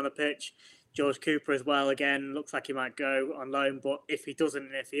him to get on the pitch. George Cooper as well, again, looks like he might go on loan, but if he doesn't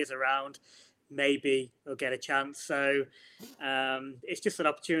and if he is around, maybe he'll get a chance. So it's just an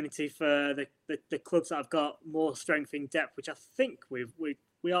opportunity for the clubs that have got more strength in depth, which I think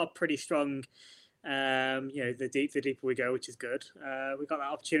we are pretty strong. The deeper we go, which is good. We've got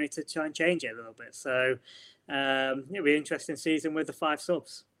that opportunity to try and change it a little bit. So it'll be an interesting season with the 5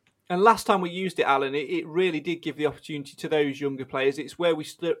 subs. And last time we used it, Alan, it really did give the opportunity to those younger players. It's where we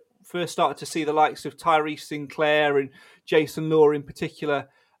first started to see the likes of Tyrese Sinclair and Jason Law in particular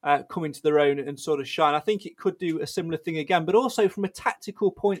come into their own and sort of shine. I think it could do a similar thing again, but also from a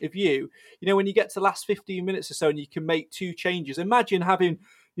tactical point of view, when you get to the last 15 minutes or so and you can make 2 changes, imagine having,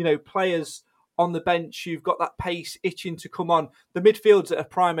 players on the bench, you've got that pace itching to come on. The midfield's a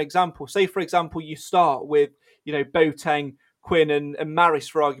prime example. Say, for example, you start with, Boateng, Quinn and Maris,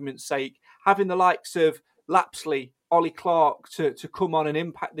 for argument's sake, having the likes of Lapsley, Ollie Clark to come on and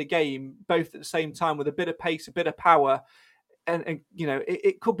impact the game, both at the same time with a bit of pace, a bit of power, and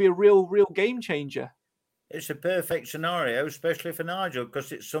it could be a real game changer. It's a perfect scenario, especially for Nigel,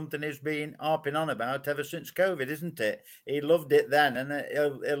 because it's something he's been harping on about ever since COVID, isn't it? He loved it then, and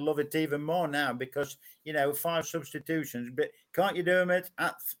he'll love it even more now because, 5 substitutions. But can't you do them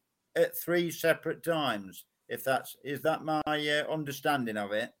at 3 separate times? Is that my understanding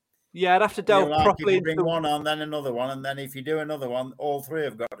of it? Yeah, I'd have to delve properly. If you bring one on, then another one, and then if you do another one, all 3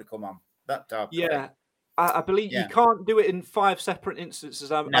 have got to come on. That type of thing. I believe you can't do it in 5 separate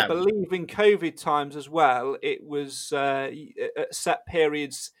instances. I believe in COVID times as well, it was at set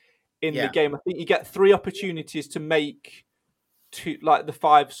periods in the game. I think you get 3 opportunities to make the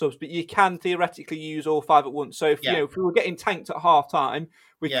 5 subs, but you can theoretically use all 5 at once. So if we were getting tanked at half time,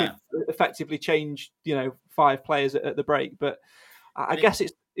 we could effectively change 5 players at the break. But I guess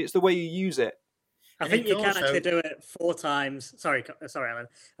it's the way you use it. I think you can actually do it 4 times. Sorry, Alan.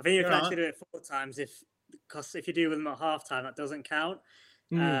 I think you can actually do it 4 times because if you do them at half time, that doesn't count.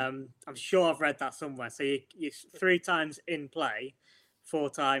 I'm sure I've read that somewhere. So you 3 times in play, 4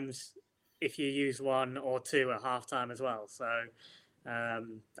 times if you use 1 or 2 at half time as well. So I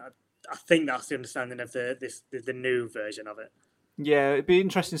think that's the understanding of the new version of it. Yeah, it'd be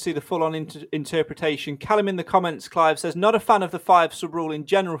interesting to see the full-on interpretation. Callum in the comments, Clive, says, not a fan of the 5 sub rule in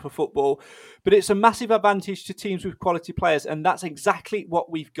general for football, but it's a massive advantage to teams with quality players, and that's exactly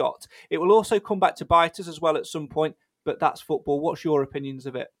what we've got. It will also come back to bite us as well at some point, but that's football. What's your opinions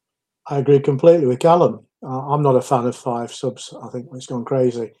of it? I agree completely with Callum. I'm not a fan of 5 subs. I think it's gone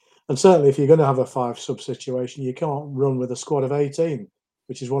crazy. And certainly if you're going to have a 5 sub situation, you can't run with a squad of 18,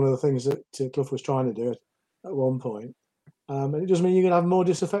 which is one of the things that Clough was trying to do at one point. And it doesn't mean you're going to have more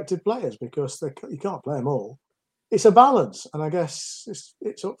disaffected players because you can't play them all. It's a balance, and I guess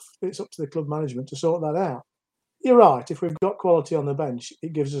it's up to the club management to sort that out. You're right. If we've got quality on the bench,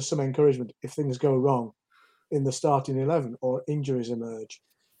 it gives us some encouragement if things go wrong in the starting 11 or injuries emerge.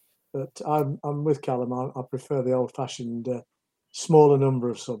 But I'm with Callum. I prefer the old-fashioned smaller number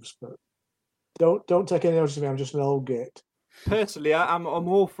of subs. But don't take any notice of me. I'm just an old git. Personally, I'm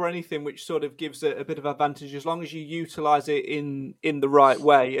all for anything which sort of gives a bit of advantage as long as you utilise it in the right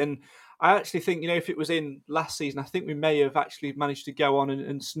way. And I actually think, if it was in last season, I think we may have actually managed to go on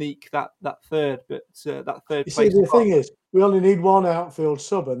and sneak that third, but that third place. You see, the thing is, we only need 1 outfield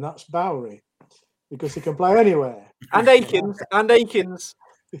sub, and that's Bowery, because he can play anywhere. And Akins.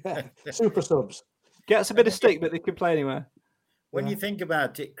 Yeah, super subs. Gets a bit of stick, but they can play anywhere. When you think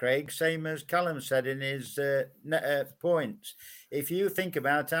about it, Craig, same as Callum said in his points, if you think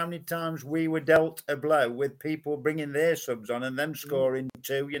about how many times we were dealt a blow with people bringing their subs on and them scoring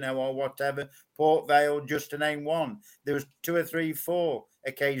 2, or whatever, Port Vale, just to name one. There was 2 or 3, 4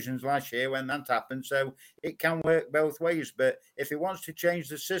 occasions last year when that happened. So it can work both ways. But if he wants to change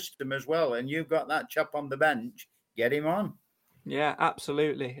the system as well, and you've got that chap on the bench, get him on. Yeah,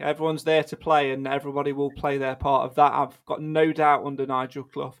 absolutely. Everyone's there to play and everybody will play their part of that. I've got no doubt under Nigel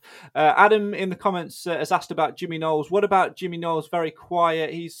Clough. Adam in the comments has asked about Jimmy Knowles. What about Jimmy Knowles? Very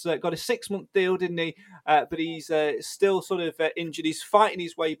quiet. He's got a 6-month deal, didn't he? But he's still sort of injured. He's fighting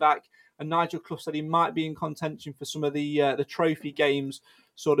his way back. And Nigel Clough said he might be in contention for some of the trophy games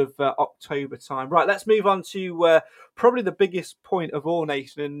sort of October time. Right, let's move on to probably the biggest point of all,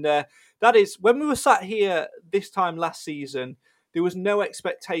 Nathan. And that is when we were sat here this time last season, there was no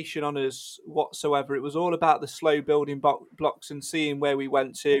expectation on us whatsoever. It was all about the slow building blocks and seeing where we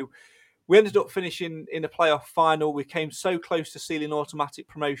went to. We ended up finishing in a playoff final. We came so close to sealing automatic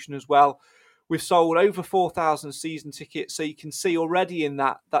promotion as well. We've sold over 4,000 season tickets, so you can see already in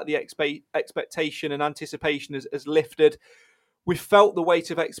that the expectation and anticipation has lifted. we felt the weight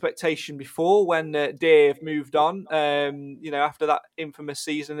of expectation before when Dave moved on. After that infamous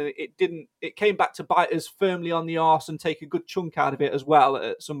season, and it came back to bite us firmly on the arse and take a good chunk out of it as well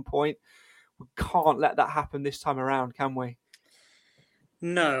at some point. We can't let that happen this time around, can we?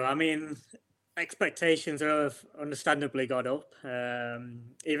 No, I mean, expectations have understandably gone up.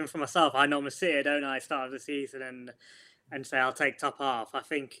 Even for myself, I normally sit here, don't I, start of the season and say I'll take top half. I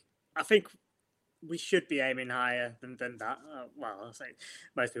think we should be aiming higher than that. I say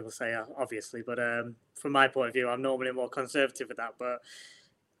most people say obviously, but from my point of view, I'm normally more conservative with that. But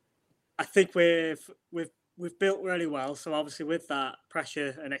I think we've built really well. So obviously, with that,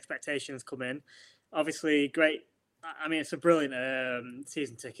 pressure and expectations come in. Obviously, great. I mean, it's a brilliant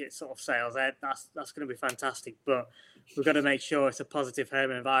season ticket sort of sales. That's going to be fantastic. But we've got to make sure it's a positive home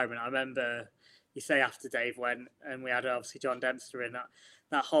environment. I remember you say after Dave went, and we had obviously John Dempster in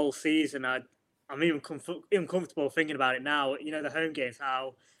that whole season. I'm even comfortable thinking about it now. You know, the home games,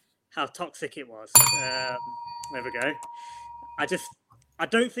 how toxic it was. There we go. I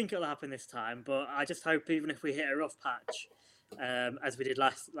don't think it'll happen this time, but I just hope even if we hit a rough patch, as we did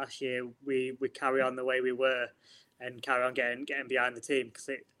last year, we carry on the way we were and carry on getting behind the team, because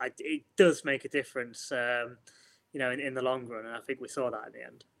it does make a difference, in the long run, and I think we saw that in the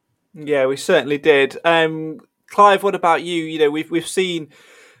end. Yeah, we certainly did. Clive, what about you? You know, we've seen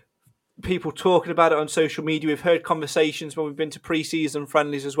people talking about it on social media. We've heard conversations when we've been to pre-season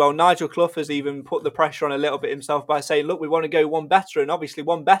friendlies as well. Nigel Clough has even put the pressure on a little bit himself by saying, look, we want to go one better, and obviously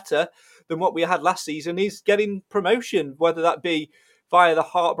one better than what we had last season is getting promotion, whether that be via the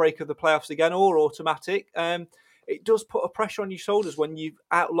heartbreak of the playoffs again or automatic. It does put a pressure on your shoulders when you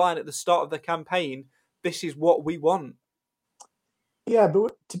outline at the start of the campaign, this is what we want. Yeah,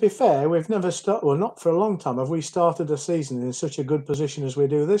 but to be fair, we've never started, well, not for a long time, have we started a season in such a good position as we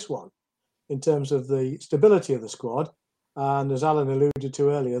do this one, in terms of the stability of the squad. And as Alan alluded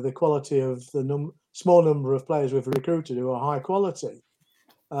to earlier, the quality of the small number of players we've recruited who are high quality.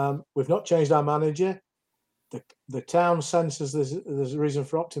 We've not changed our manager. The town senses there's a reason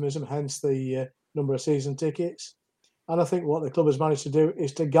for optimism, hence the number of season tickets. And I think what the club has managed to do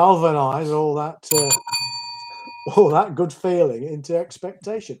is to galvanise all that good feeling into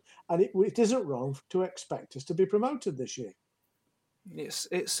expectation. And it isn't wrong to expect us to be promoted this year. It's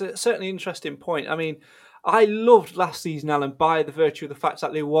certainly an interesting point. I mean, I loved last season, Alan, by the virtue of the fact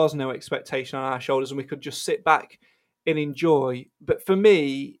that there was no expectation on our shoulders and we could just sit back and enjoy. But for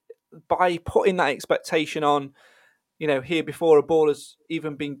me, by putting that expectation on, here before a ball has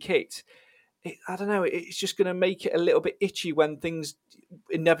even been kicked, I don't know, it's just going to make it a little bit itchy when things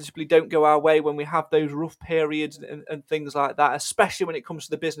inevitably don't go our way, when we have those rough periods and things like that, especially when it comes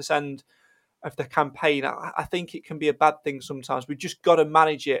to the business end of the campaign. I think it can be a bad thing sometimes. We've just got to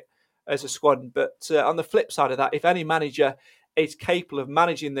manage it as a squad. But on the flip side of that, if any manager is capable of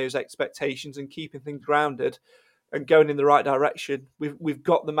managing those expectations and keeping things grounded and going in the right direction, we've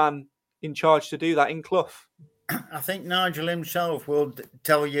got the man in charge to do that in Clough. I think Nigel himself will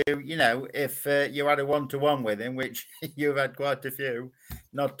tell you, if you had a one-to-one with him, which you've had quite a few,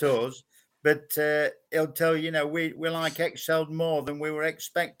 not us, but he'll tell you, we excelled more than we were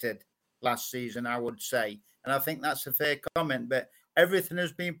expected last season, I would say. And I think that's a fair comment, but everything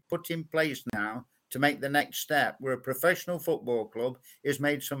has been put in place now to make the next step. We're a professional football club. It's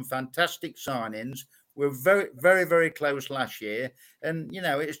made some fantastic signings. We're very, very, very close last year. And,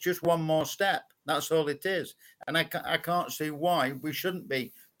 it's just one more step. That's all it is. And I can't see why we shouldn't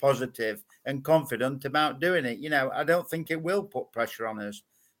be positive and confident about doing it. I don't think it will put pressure on us.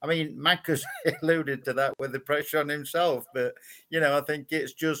 I mean, Mac has alluded to that with the pressure on himself. But, I think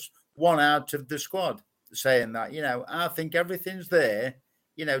it's just one out of the squad saying that. I think everything's there,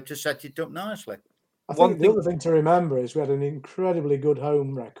 to set it up nicely. I think the other thing to remember is we had an incredibly good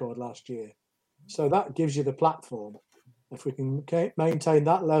home record last year. So that gives you the platform. If we can maintain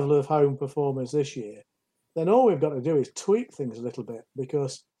that level of home performance this year, then all we've got to do is tweak things a little bit,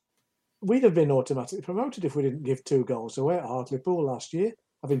 because we'd have been automatically promoted if we didn't give 2 goals away at Hartlepool last year,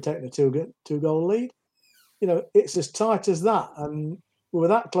 having taken a 2-goal lead. It's as tight as that. And we were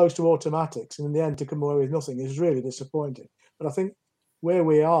that close to automatics, and in the end to come away with nothing is really disappointing. But I think where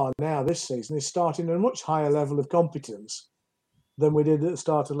we are now this season is starting at a much higher level of competence than we did at the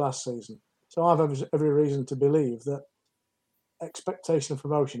start of last season. So I've every reason to believe that expectation of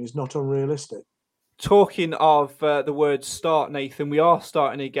promotion is not unrealistic. Talking of the word start, Nathan, we are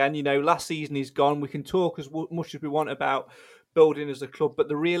starting again. Last season is gone. We can talk as much as we want about building as a club, but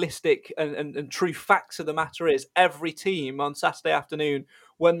the realistic and true facts of the matter is every team on Saturday afternoon,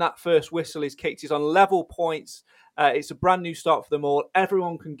 when that first whistle is kicked, is on level points. It's a brand new start for them all.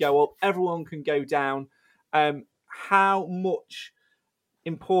 Everyone can go up. Everyone can go down. how much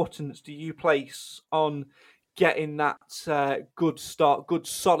importance do you place on getting that good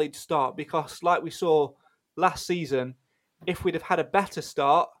solid start? Because like we saw last season, if we'd have had a better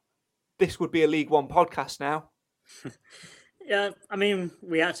start, this would be a League One podcast now. Yeah, I mean,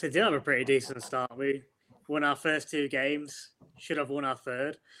 we actually did have a pretty decent start. We won our first 2 games, should have won our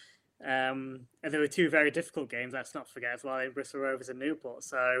third. And there were 2 very difficult games, let's not forget, as well, in Bristol Rovers and Newport.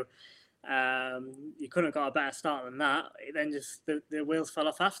 So you couldn't have got a better start than that. Then just the wheels fell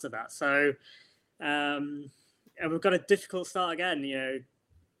off after that. So, and we've got a difficult start again. You know,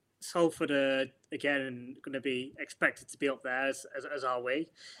 Salford are, again, going to be expected to be up there, as are we.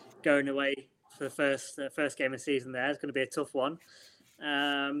 Going away for the first game of the season there is going to be a tough one.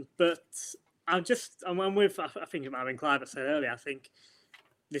 But I'm with, I think it might have been Clive that said earlier, I think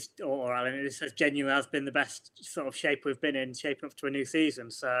this, or Alan, this has genuinely has been the best sort of shape we've been in, shaping up to a new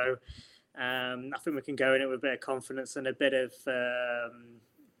season. So I think we can go in it with a bit of confidence and a bit of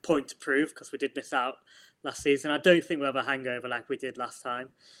point to prove, because we did miss out last season. I don't think we'll have a hangover like we did last time.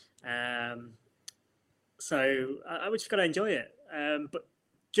 So we just got to enjoy it. But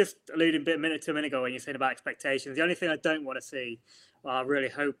just alluding a minute ago when you're saying about expectations, the only thing I don't want to see, well, I really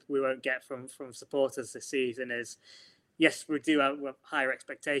hope we won't get from supporters this season is, yes, we do have higher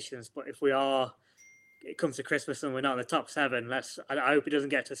expectations, but if it comes to Christmas and we're not in the top 7, I hope it doesn't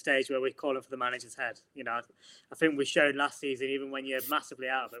get to a stage where we're calling for the manager's head. You know, I think we showed last season, even when you're massively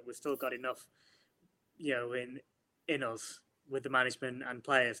out of it, we've still got enough, you know, in us with the management and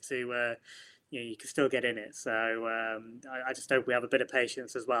players to, you can still get in it. So I just hope we have a bit of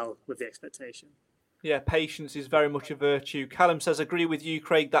patience as well with the expectation. Yeah, patience is very much a virtue. Callum says, agree with you,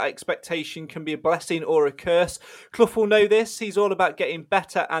 Craig, that expectation can be a blessing or a curse. Clough will know this. He's all about getting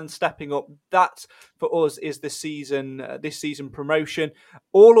better and stepping up. That, for us, is this season promotion.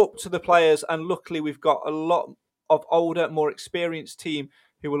 All up to the players, and luckily we've got a lot of older, more experienced team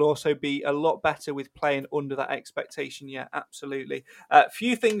who will also be a lot better with playing under that expectation. Yeah, absolutely. A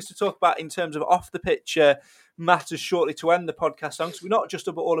few things to talk about in terms of off-the-pitch matters shortly to end the podcast on, because we're not just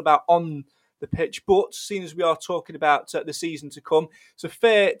all about on the pitch, but seeing as we are talking about the season to come, it's a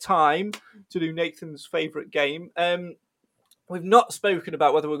fair time to do Nathan's favourite game. We've not spoken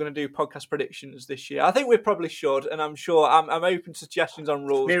about whether we're going to do podcast predictions this year. I think we probably should, and I'm sure I'm open to suggestions on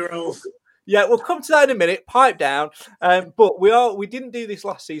rules. New rules. Yeah, we'll come to that in a minute. Pipe down. But we didn't do this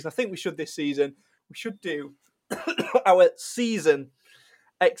last season. I think we should this season. We should do our season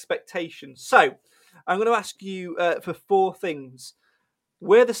expectations. So I'm going to ask you for 4 things: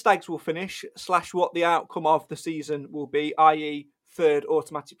 where the Stags will finish / what the outcome of the season will be, i.e. 3rd,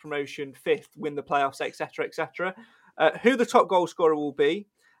 automatic promotion, 5th, win the playoffs, etc., etc. Who the top goal scorer will be.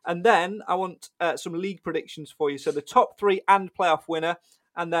 And then I want some league predictions for you. So the top 3 and playoff winner,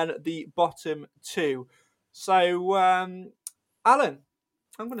 and then the bottom 2. So, Alan,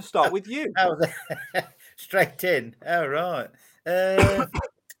 I'm going to start with you. Straight in. Oh, right.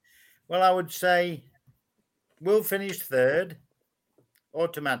 Well, I would say we'll finish 3rd.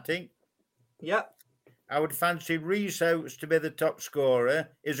 Automatic. Yep. I would fancy Rhys Oates to be the top scorer.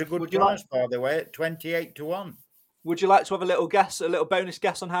 Is a good price, by the way, at 28-1. Would you like to have a little bonus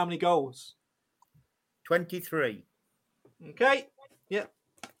guess on how many goals? 23. Okay. Yep.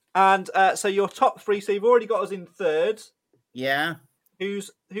 And so your top 3. So you've already got us in 3rd. Yeah.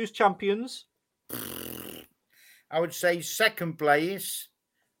 Who's champions? I would say 2nd place.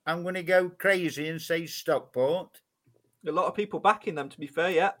 I'm going to go crazy and say Stockport. A lot of people backing them, to be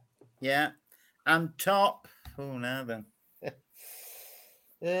fair, yeah. Yeah. And top... Oh, now then.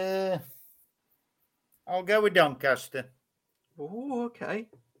 I'll go with Doncaster. Oh, okay.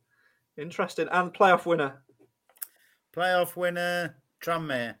 Interesting. And playoff winner? Playoff winner,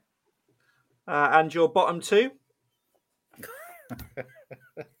 Tranmere. And your bottom 2?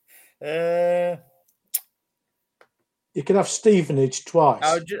 You can have Stevenage twice.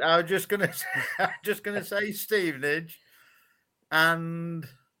 I was just gonna say Stevenage and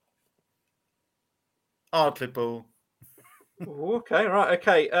Hartlepool. Okay, right,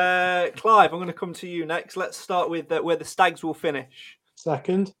 okay. Clive, I'm going to come to you next. Let's start with where the Stags will finish.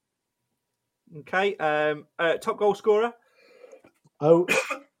 2nd. Okay. Top goal scorer?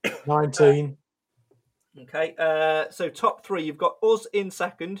 19. Okay. So top 3, you've got us in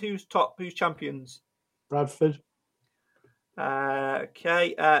 2nd. Who's top? Who's champions? Bradford.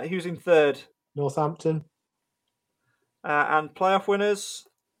 Okay. Who's in 3rd? Northampton. And playoff winners?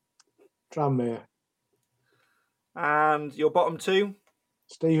 Tranmere. And your bottom 2?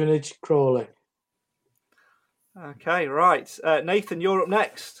 Stevenage, Crawley. Okay, right. Nathan, you're up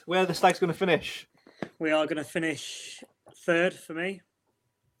next. Where are the Stags going to finish? We are going to finish 3rd for me.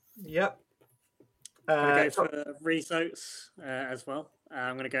 Yep. I'm going to go for Rhys Oates as well.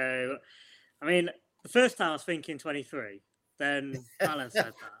 I'm going to go. I mean, the first time I was thinking 23, then Alan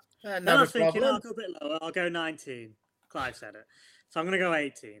said that. Then I was thinking, I'll go a bit lower. I'll go 19. Clive said it. So I'm going to go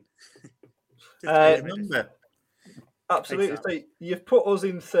 18. Number. Absolutely. So you've put us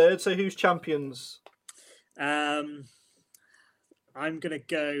in third. So who's champions? I'm going to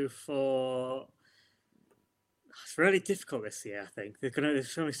go for. It's really difficult this year. I think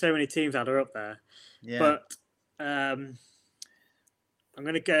there's only so many teams that are up there. Yeah. But I'm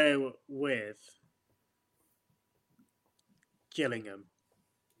going to go with Gillingham.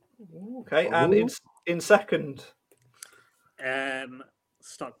 Okay, and in second,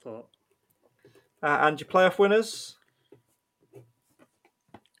 Stockport. And your playoff winners? I'm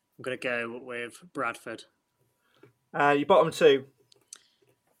going to go with Bradford. Your bottom two?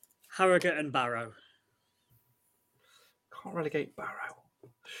 Harrogate and Barrow. Can't relegate Barrow.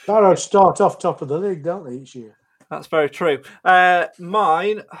 Barrow start off top of the league, don't they, each year? That's very true.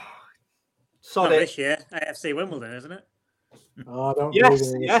 Mine. Not this year. AFC Wimbledon, isn't it? Oh, I don't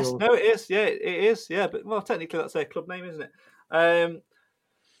yes, no, it is. Yeah, it is. Yeah, but well, technically that's their club name, isn't it?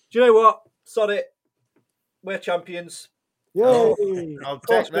 Do you know what? Sod it. We're champions. Yay! I'll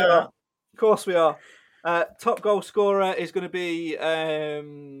take that. Of course we are. Top goal scorer is going to be it's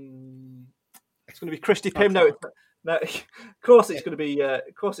going to be Christy Pym. No, of course it's going to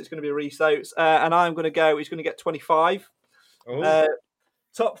be Rhys Oates. And I'm going to go. He's going to get 25.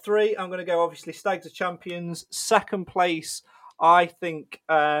 Top three, I'm going to go. Obviously, Stags are champions. Second place, I think.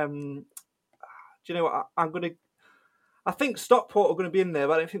 Do you know what? I think Stockport are going to be in there,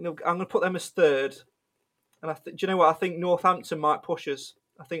 but I don't think I'm going to put them as third. And do you know what? I think Northampton might push us.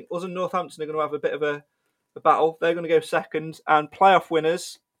 I think us and Northampton are going to have a bit of a battle. They're going to go second. And playoff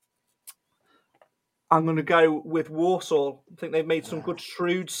winners, I'm going to go with Walsall. I think they've made some good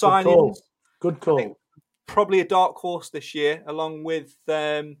shrewd signings. Good call. Probably a dark horse this year, along with.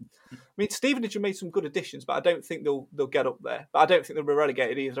 I mean, Stevenage have made some good additions, but I don't think they'll get up there. But I don't think they'll be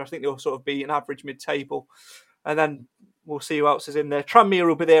relegated either. I think they'll sort of be an average mid-table, and then we'll see who else is in there. Tranmere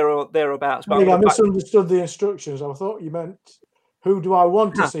will be there or thereabouts. But I misunderstood the instructions. I thought you meant who do I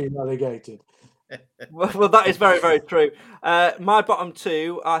want to see relegated. Well, that is very, very true. My bottom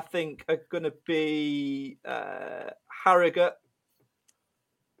two, I think, are going to be Harrogate.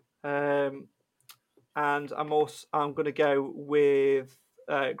 And I'm going to go with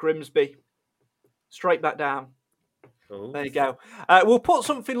Grimsby. Straight back down. Ooh. There you go. We'll put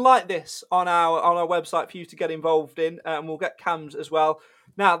something like this on our website for you to get involved in, and we'll get cams as well.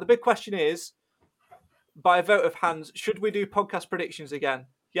 Now, the big question is, by a vote of hands, should we do podcast predictions again?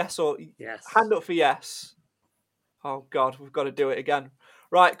 Yes or yes? Hand up for yes. Oh God, we've got to do it again.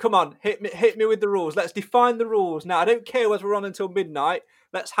 Right, come on, hit me with the rules. Let's define the rules. Now, I don't care whether we're on until midnight.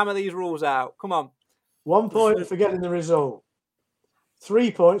 Let's hammer these rules out. Come on. 1 point for getting the result.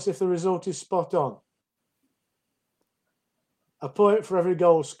 3 points if the result is spot on. A point for every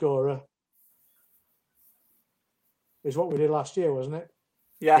goal scorer. Is what we did last year, wasn't it?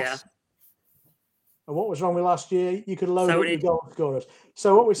 Yes. Yeah. And what was wrong with last year? You could load up the goal scorers.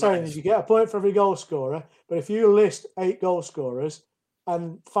 So what we're saying is you get a point for every goal scorer, but if you list 8 goal scorers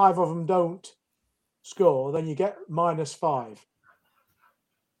and 5 of them don't score, then you get -5.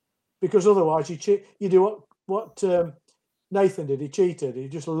 Because otherwise you do what Nathan did. He cheated. He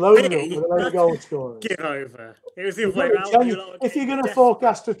just loaded up with 8 goal scorers. Give over. It was the other way around. If you're going to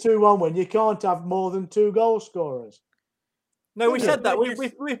forecast a 2-1 win, you can't have more than 2 goal scorers. No, we said that. We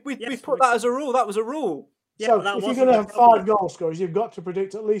put that as a rule. That was a rule. Yeah, so if you're going to have 5 goal scorers, you've got to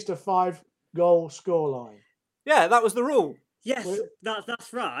predict at least a 5-goal scoreline. Yeah, that was the rule. Yes,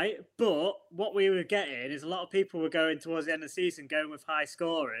 that's right. But what we were getting is a lot of people were going towards the end of the season going with high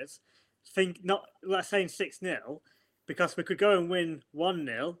scorers. Let's say 6-0, because we could go and win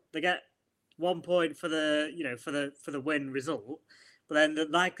 1-0. They get 1 point for the win result, but then the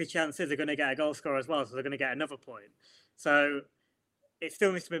likely chance is they're going to get a goal scorer as well, so they're going to get another point. So it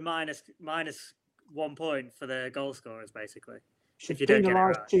still needs to be minus 1 point for the goal scorers, basically. Should if you don't get it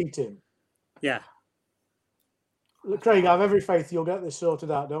right. Cheating. Yeah. Look, Craig, I have every faith you'll get this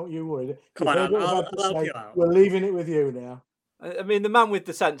sorted out. Don't you worry. Come on, I'll help you out. We're leaving it with you now. I mean, the man with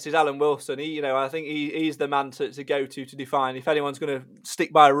the sense is Alan Wilson. I think he's the man to go to define. If anyone's going to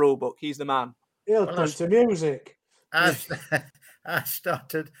stick by a rule book, he's the man. He'll put to music. I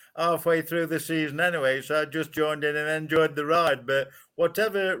started halfway through the season anyway, so I just joined in and enjoyed the ride. But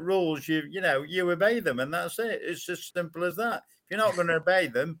whatever rules you obey them, and that's it. It's as simple as that. If you're not going to obey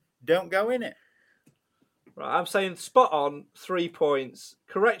them, don't go in it. Right, I'm saying spot on 3 points.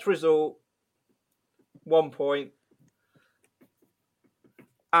 Correct result 1 point.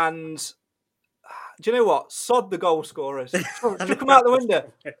 And Do you know what? Sod the goal scorers. Chuck them out the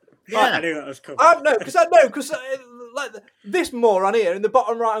window. Yeah, I knew that was coming. Because like this moron here in the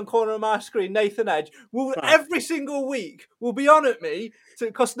bottom right-hand corner of my screen, Nathan Edge, will every single week will be on at me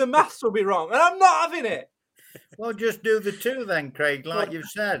because the maths will be wrong, and I'm not having it. Well, just do the 2 then, Craig, like you've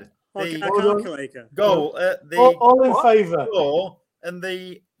said. The calculator. Goal, all in favour. And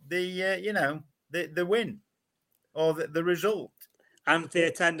the win or the result. And the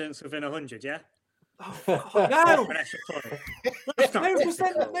attendance within 100, yeah? Oh, God, no. An extra point. Because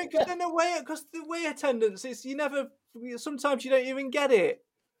the away attendance, sometimes you don't even get it.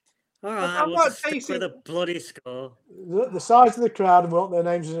 All right, we'll just stick with a bloody score. The size of the crowd, and we want their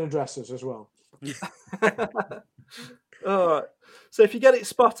names and addresses as well. All right. So if you get it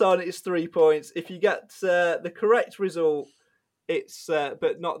spot on, it's 3 points. If you get the correct result, it's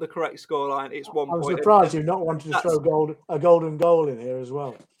but not the correct scoreline, it's 1 point. I'm surprised you've not wanted to throw a golden goal in here as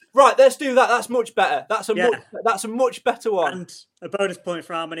well. Right, let's do that. That's much better. That's a much better one. And a bonus point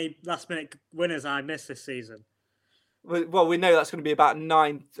for how many last-minute winners I missed this season. Well, we know that's going to be about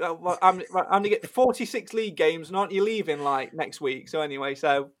 9. I'm going to get 46 league games, and aren't you leaving next week? So anyway,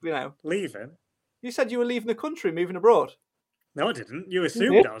 leaving. You said you were leaving the country, moving abroad. No, I didn't. You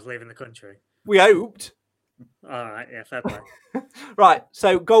assumed I was leaving the country. We hoped. All right, yeah, fair play. Right,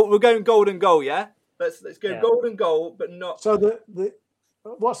 so we're going golden goal, yeah. Let's go golden goal, but not. So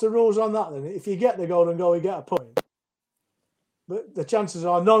what's the rules on that then? If you get the golden goal, you get a point. But the chances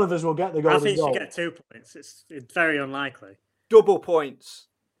are none of us will get the golden goal. I think you should get 2 points. It's very unlikely. Double points.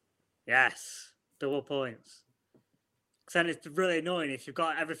 Yes, double points. Because then it's really annoying if you've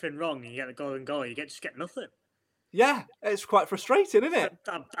got everything wrong and you get the golden goal, you just get nothing. Yeah, it's quite frustrating, isn't it?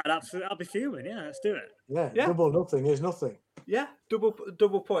 I'll be fuming. Yeah, let's do it. Yeah, double nothing is nothing. Yeah,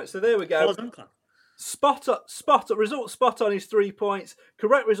 double points. So there we go. Spot on. Result spot on is 3 points.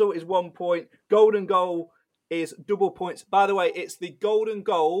 Correct result is 1 point. Golden goal is double points. By the way, it's the golden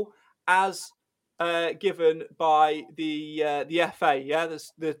goal as given by the FA. Yeah,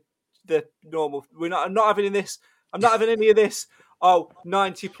 the normal. I'm not having this. I'm not having any of this.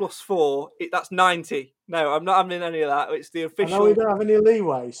 90 plus 4. That's 90. No, I'm not having any of that. It's the official. No, we don't have any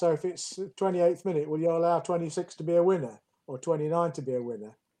leeway. So if it's 28th minute, will you allow 26 to be a winner or 29 to be a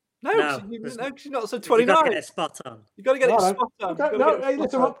winner? No, because you're not so 29. You've got to get it spot on. You've got to get it spot on. Okay,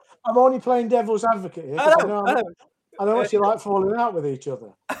 listen, I'm only playing devil's advocate here. I know what you like falling out with each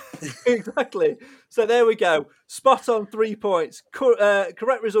other. Exactly. So there we go. Spot on 3 points.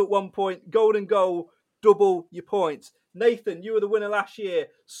 Correct result 1 point. Golden goal, double your points. Nathan, you were the winner last year.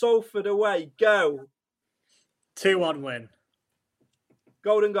 Salford away. Go. 2-1 win.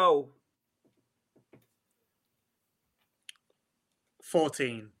 Golden goal.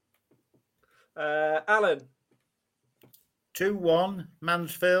 14. Alan. 2-1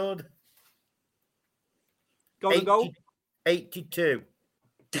 Mansfield. Golden goal. 82.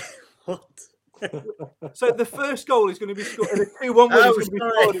 What? So the first goal is going to be scored. The 2-1 win is going to be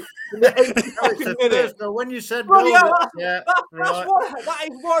scored in the 82nd minute. When you said goal, that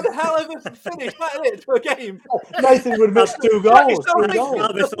is one hell of a finish, that is, to a game. Nathan would miss 2 goals.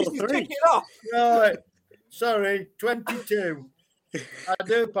 Right. Sorry, 22. I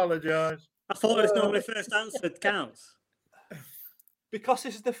do apologise. I thought it was normally first answer counts. Because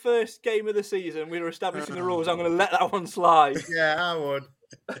this is the first game of the season, we were establishing the rules. I'm going to let that one slide. Yeah, I would.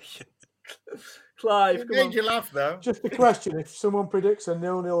 Clive, it made you laugh though. Just a question: if someone predicts a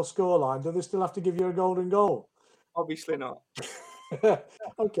 0-0 scoreline, do they still have to give you a golden goal? Obviously not.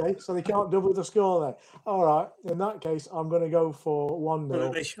 Okay, so they can't double the score then. All right, in that case, I'm going to go for 1-0.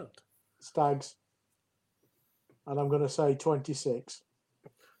 Well, they should. Stags, and I'm going to say 26.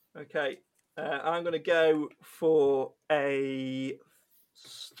 Okay, I'm going to go for a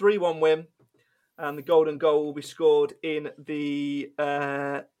 3-1 win, and the golden goal will be scored in the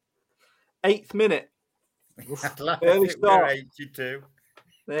 8th minute. Early start. 82.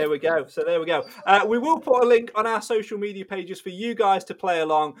 There we go. So there we go. We will put a link on our social media pages for you guys to play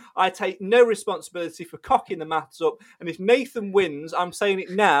along. I take no responsibility for cocking the maths up. And if Nathan wins, I'm saying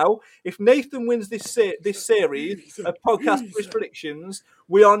it now, if Nathan wins this series of podcast quiz predictions,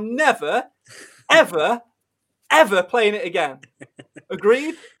 we are never, ever, ever playing it again.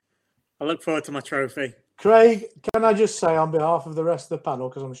 Agreed? I look forward to my trophy. Craig, can I just say on behalf of the rest of the panel,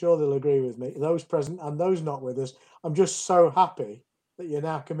 because I'm sure they'll agree with me, those present and those not with us, I'm just so happy that you're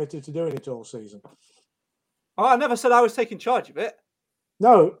now committed to doing it all season. Oh, I never said I was taking charge of it.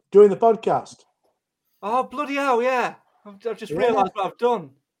 No, doing the podcast. Oh, bloody hell, yeah. I've just realised what I've done.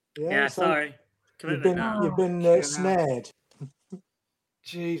 Yeah, so sorry. You've been snared.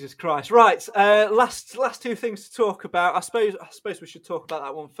 Jesus Christ! Right, last two things to talk about. I suppose we should talk about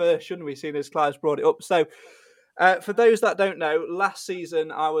that one first, shouldn't we? Seeing as Clive's brought it up. So, for those that don't know, last season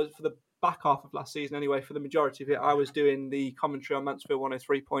for the back half of last season anyway, for the majority of it, I was doing the commentary on Mansfield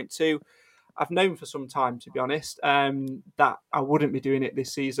 103.2. I've known for some time, to be honest, that I wouldn't be doing it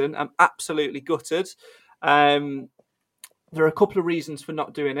this season. I'm absolutely gutted. There are a couple of reasons for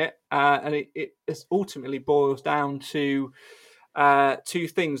not doing it, and it ultimately boils down to two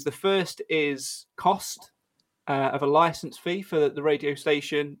things. The first is cost of a license fee for the radio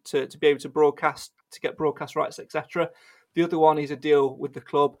station to be able to broadcast, to get broadcast rights, etc. The other one is a deal with the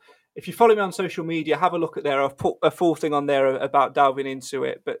club. If you follow me on social media, have a look at there. I've put a full thing on there about delving into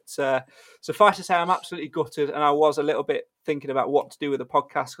it. But suffice to say, I'm absolutely gutted, and I was a little bit thinking about what to do with the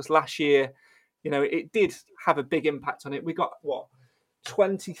podcast, because last year, it did have a big impact on it. We got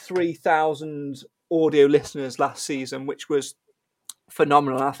 23,000 audio listeners last season, which was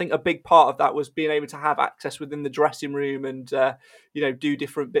phenomenal. And I think a big part of that was being able to have access within the dressing room and do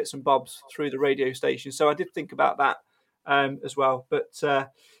different bits and bobs through the radio station. So I did think about that as well. But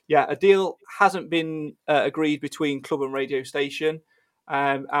a deal hasn't been agreed between club and radio station,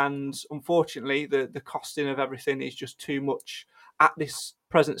 and unfortunately the costing of everything is just too much at this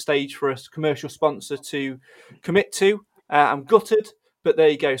present stage for a commercial sponsor to commit to. I'm gutted, but there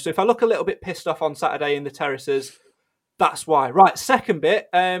you go. So if I look a little bit pissed off on Saturday in the terraces, that's why. Right, second bit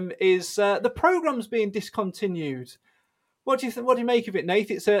is the programme's being discontinued. What do you think? What do you make of it, Nath?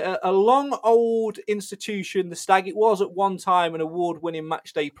 It's a long old institution, the Stag. It was at one time an award-winning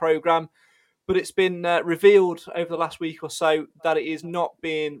matchday programme, but it's been revealed over the last week or so that it is not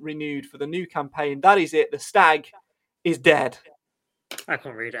being renewed for the new campaign. That is it. The Stag is dead. I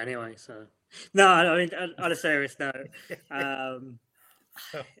can't read it anyway, so no. I mean, on a serious note,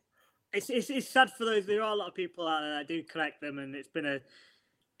 it's sad for those. There are a lot of people out there that do collect them, and it's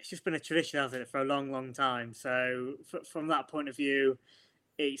just been a tradition, hasn't it, for a long, long time. So from that point of view,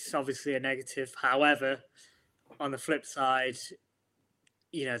 it's obviously a negative. However, on the flip side,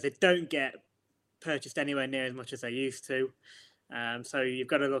 they don't get purchased anywhere near as much as they used to. So you've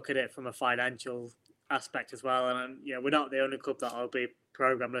got to look at it from a financial aspect as well. And we're not the only club that will be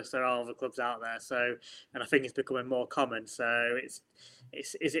programmeless. There are other clubs out there. So, and I think it's becoming more common. So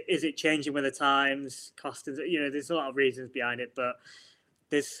is it changing with the times? Costing, there's a lot of reasons behind it, but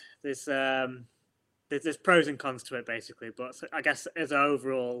there's pros and cons to it basically. But I guess as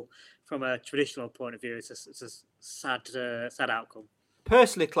overall, from a traditional point of view, it's a sad outcome.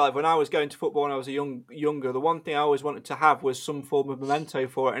 Personally, Clive, when I was going to football when I was younger, the one thing I always wanted to have was some form of memento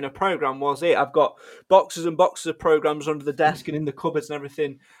for it, and a programme was it. I've got boxes and boxes of programmes under the desk and in the cupboards and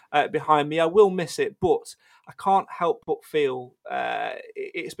everything behind me. I will miss it, but I can't help but feel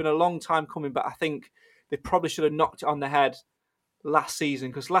it's been a long time coming, but I think they probably should have knocked it on the head last season,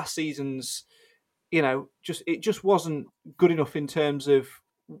 because last season's, it just wasn't good enough in terms of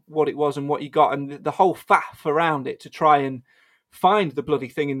what it was and what you got, and the whole faff around it to try and find the bloody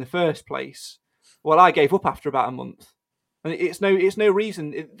thing in the first place. Well, I gave up after about a month, and it's no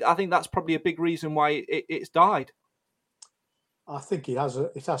reason. I think that's probably a big reason why it's died. I think it has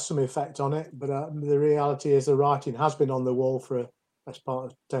some effect on it, but the reality is the writing has been on the wall for as part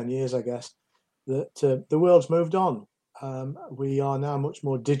of 10 years, I guess, that the world's moved on. We are now much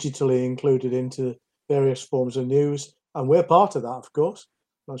more digitally included into various forms of news, and we're part of that, of course.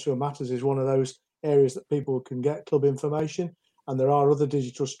 I'm not sure Matters is one of those areas that people can get club information, and there are other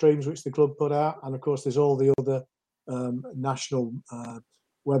digital streams which the club put out, and of course there's all the other national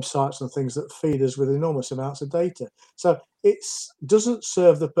websites and things that feed us with enormous amounts of data. So it doesn't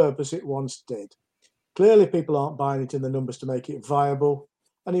serve the purpose it once did. Clearly people aren't buying it in the numbers to make it viable,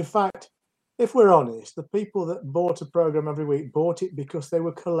 and in fact, if we're honest, the people that bought a programme every week bought it because they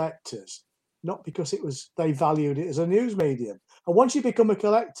were collectors, not because they valued it as a news medium. And once you become a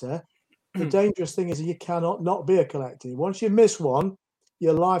collector, the dangerous thing is that you cannot not be a collector. Once you miss one,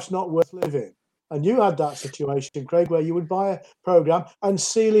 your life's not worth living. And you had that situation, Craig, where you would buy a programme and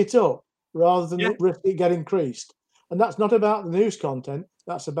seal it up rather than risk it getting creased. And that's not about the news content.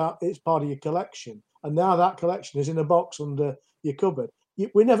 That's about it's part of your collection. And now that collection is in a box under your cupboard.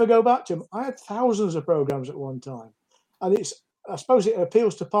 We never go back to them. I had thousands of programmes at one time. And I suppose it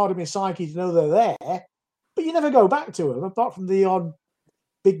appeals to part of my psyche to know they're there, but you never go back to them, apart from the odd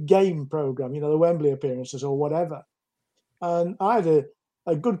big game programme, the Wembley appearances or whatever. And I had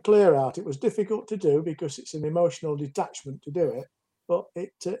a good clear out. It was difficult to do because it's an emotional detachment to do it, but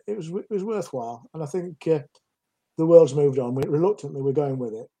it was worthwhile. And I think the world's moved on. Reluctantly, we're going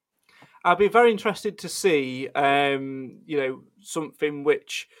with it. I'd be very interested to see, something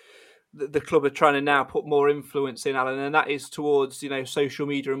which the club are trying to now put more influence in, Alan, and that is towards social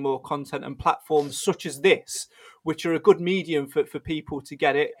media and more content and platforms such as this, which are a good medium for people to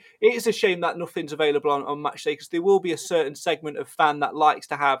get it. It is a shame that nothing's available on Matchday, because there will be a certain segment of fan that likes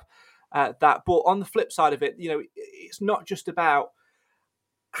to have that. But on the flip side of it, it's not just about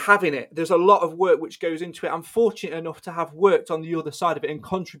having it. There's a lot of work which goes into it. I'm fortunate enough to have worked on the other side of it and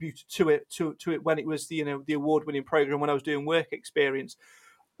contributed to it when it was the award-winning program, when I was doing work experience.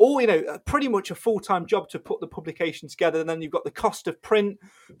 Or, pretty much a full-time job to put the publication together. And then you've got the cost of print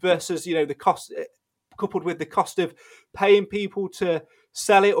versus, the cost, coupled with the cost of paying people to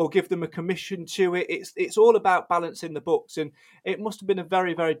sell it or give them a commission to it. It's all about balancing the books. And it must have been a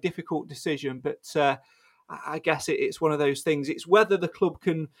very, very difficult decision. But I guess it's one of those things. It's whether the club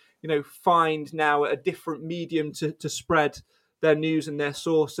can, find now a different medium to spread their news and their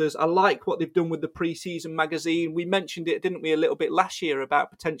sources. I like what they've done with the pre-season magazine. We mentioned it, didn't we, a little bit last year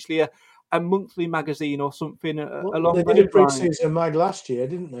about potentially a monthly magazine or something along they did a pre-season mag last year,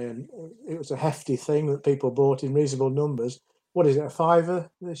 didn't they? And it was a hefty thing that people bought in reasonable numbers. What is it, $5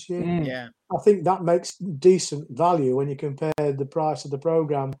 this year? Yeah. I think that makes decent value when you compare the price of the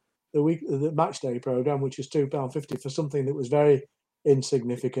programme, the Matchday programme, which was £2.50 for something that was very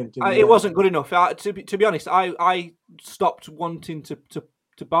insignificant. It wasn't good enough. To be honest, I stopped wanting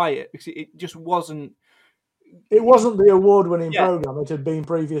to buy it because it just wasn't. It wasn't the award-winning program it had been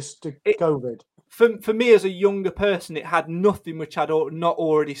previous to COVID. For me as a younger person, it had nothing which I'd not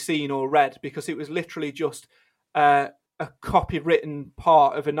already seen or read, because it was literally just a copywritten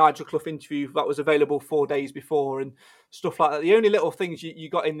part of a Nigel Clough interview that was available 4 days before and stuff like that. The only little things you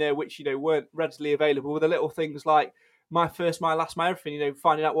got in there which weren't readily available were the little things like my first, my last, my everything,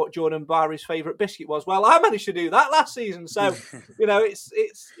 finding out what Jordan Barry's favourite biscuit was. Well, I managed to do that last season. So, it's...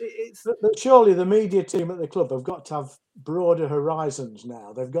 But surely the media team at the club have got to have broader horizons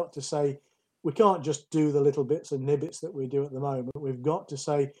now. They've got to say, we can't just do the little bits and nibbits that we do at the moment. We've got to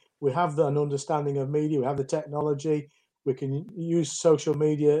say, we have an understanding of media, we have the technology, we can use social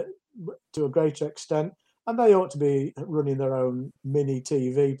media to a greater extent, and they ought to be running their own mini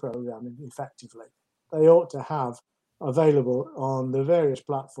TV programming effectively. They ought to have available on the various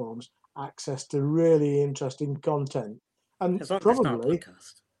platforms access to really interesting content, and probably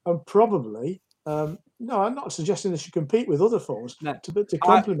no, I'm not suggesting they should compete with other forms, to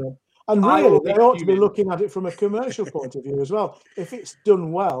complement. And really, they ought to be looking at it from a commercial point of view as well. If it's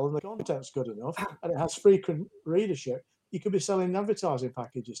done well and the content's good enough and it has frequent readership, you could be selling advertising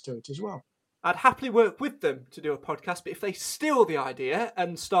packages to it as well. I'd happily work with them to do a podcast, but if they steal the idea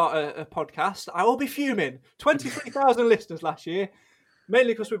and start a podcast, I will be fuming. 23,000 listeners last year,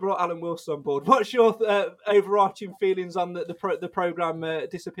 mainly because we brought Alan Wilson on board. What's your overarching feelings on the programme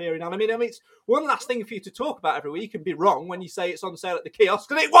disappearing? And I mean, it's one last thing for you to talk about every week and be wrong when you say it's on sale at the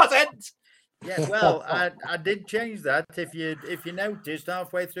kiosk, and it wasn't! Yeah, well, I did change that. If you noticed,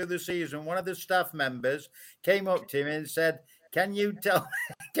 halfway through the season, one of the staff members came up to me and said, Can you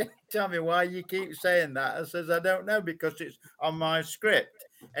tell me why you keep saying that? I says, I don't know, because it's on my script.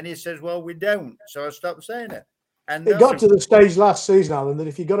 And he says, well, we don't. So I stopped saying it. And it got to the stage last season, Alan, that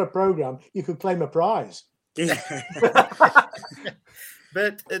if you got a programme, you could claim a prize.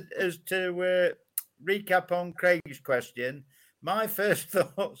 But as to recap on Craig's question, my first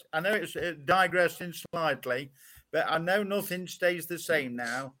thoughts, I know it's digressing slightly, but I know nothing stays the same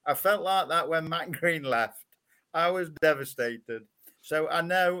now. I felt like that when Matt Green left. I was devastated. So I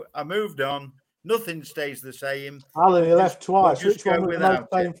know I moved on. Nothing stays the same. Alan, he left twice. Which one was the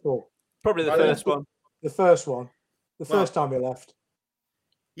most painful? Probably the first one. The first one. The first time he left.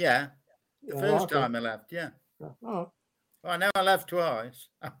 Yeah. The first time I left, yeah. Oh. Well, I know I left twice.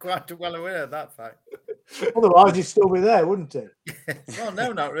 I'm quite well aware of that fact. Otherwise, he'd still be there, wouldn't he? Well,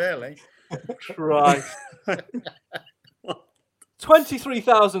 no, not really. Right.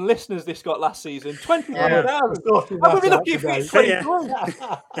 23,000 listeners this got last season. 23,000. We'll be lucky if it's 23.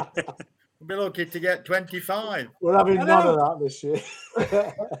 We'll be lucky to get 25. We're having none of that this year.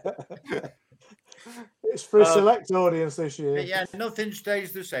 It's for a select audience this year. But yeah, nothing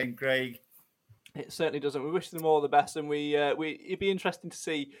stays the same, Craig. It certainly doesn't. We wish them all the best, and it'd be interesting to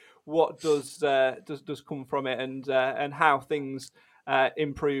see what does come from it and how things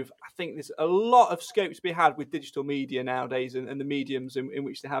improve. I think there's a lot of scope to be had with digital media nowadays and the mediums in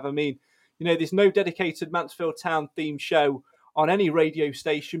which they have. I mean, there's no dedicated Mansfield Town themed show on any radio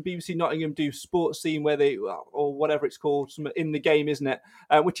station. BBC Nottingham do Sports Scene where or whatever it's called, in the game, isn't it?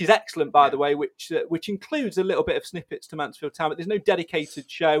 Which is excellent, by the way, which includes a little bit of snippets to Mansfield Town, but there's no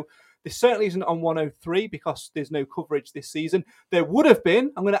dedicated show. This certainly isn't on 103 because there's no coverage this season. There would have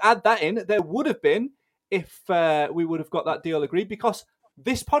been, I'm going to add that in, there would have been if we would have got that deal agreed, because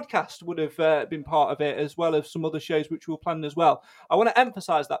this podcast would have been part of it, as well as some other shows which we'll plan as well. I want to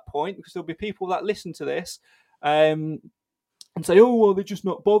emphasise that point because there'll be people that listen to this and say, "Oh, well, they're just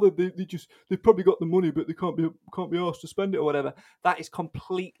not bothered. They've probably got the money, but they can't be asked to spend it or whatever." That is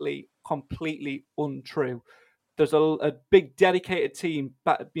completely untrue. There's a big dedicated team,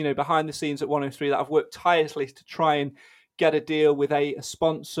 behind the scenes at 103 that have worked tirelessly to try and get a deal with a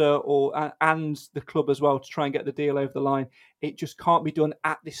sponsor and the club as well to try and get the deal over the line. It just can't be done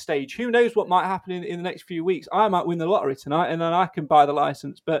at this stage. Who knows what might happen in the next few weeks? I might win the lottery tonight and then I can buy the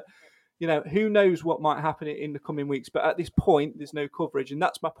license. But, who knows what might happen in the coming weeks. But at this point, there's no coverage. And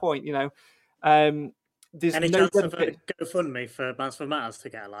that's my point, There's any no chance of a GoFundMe for Mansfield Matters to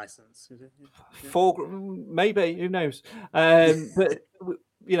get a license? Maybe, who knows? But,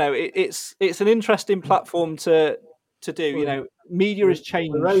 it's an interesting platform to do. Media has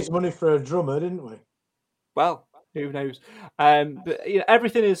changed. We raised money for a drummer, didn't we? Well, who knows? But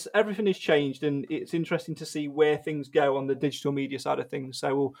everything is changed, and it's interesting to see where things go on the digital media side of things.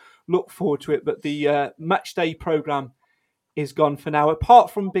 So we'll look forward to it. But the match day programme is gone for now,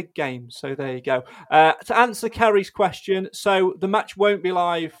 apart from big games. So there you go. To answer Kerry's question, so the match won't be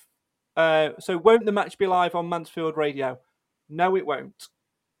live. Won't the match be live on Mansfield Radio? No, it won't.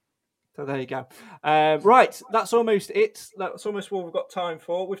 So there you go. Right, that's almost it. That's almost what we've got time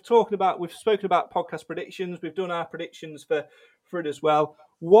for. We've spoken about podcast predictions. We've done our predictions for it as well.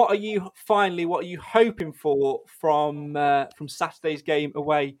 What are you hoping for from Saturday's game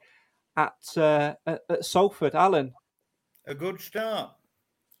away at Salford, Alan? A good start.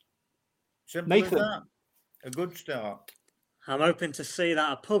 Simple Nathan. as that. A good start. I'm hoping to see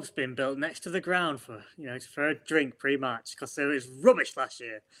that a pub's been built next to the ground for a drink pre-match, because it was rubbish last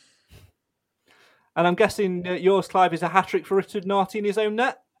year. And I'm guessing yours, Clive, is a hat-trick for Richard Narty in his own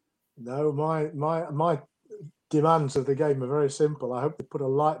net? No, my demands of the game are very simple. I hope they put a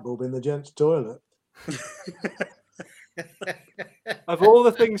light bulb in the gents' toilet. Of all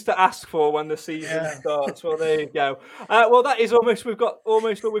the things to ask for when the season starts, well, there you go. Well, that is almost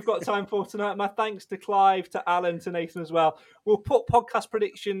all we've got time for tonight. My thanks to Clive, to Alan, to Nathan as well. We'll put podcast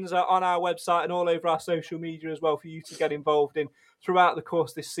predictions on our website and all over our social media as well for you to get involved in throughout the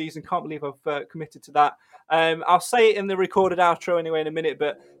course of this season. Can't believe I've committed to that. I'll say it in the recorded outro anyway in a minute,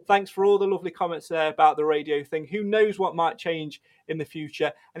 but thanks for all the lovely comments there about the radio thing. Who knows what might change in the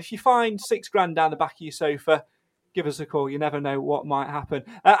future? And if you find $6,000 down the back of your sofa, give us a call. You never know what might happen.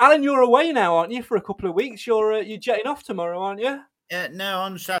 Alan, you're away now, aren't you, for a couple of weeks? You're jetting off tomorrow, aren't you? No,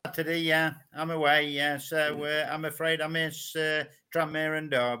 on Saturday, yeah. I'm away, yeah. So I'm afraid I miss Tranmere and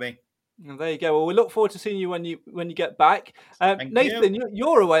Derby. Well, there you go. Well, we look forward to seeing you when you get back. Nathan,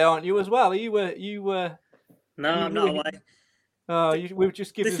 you're away, aren't you, as well? No, I'm not away. We've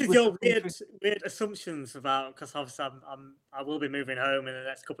just given. This is your weird assumptions about, because obviously I will be moving home in the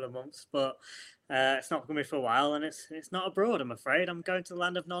next couple of months, but it's not going to be for a while, and it's not abroad. I'm afraid I'm going to the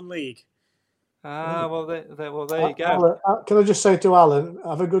land of non-league. Well, there you go. Can I just say to Alan,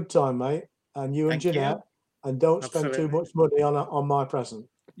 have a good time, mate, and you and Jeanette, and don't spend too much money on my present.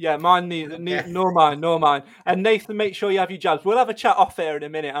 Yeah, mine neither, nor mine. And Nathan, make sure you have your jabs. We'll have a chat off there in a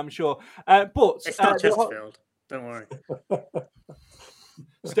minute, I'm sure. But it's not Chesterfield. Don't worry.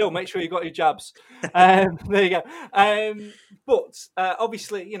 Still, make sure you got your jabs. There you go. But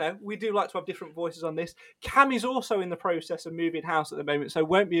obviously, we do like to have different voices on this. Cam is also in the process of moving house at the moment, so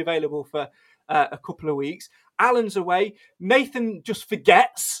won't be available for a couple of weeks. Alan's away. Nathan just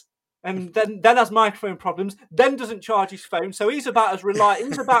forgets. And then has microphone problems, then doesn't charge his phone. So he's about as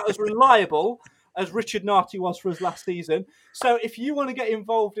reliable as Richard Narty was for us last season. So if you want to get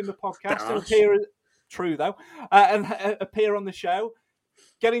involved in the podcast and appear on the show,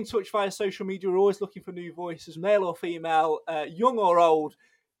 get in touch via social media. We're always looking for new voices, male or female, young or old.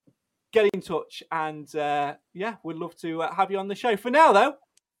 Get in touch, and we'd love to have you on the show. For now, though,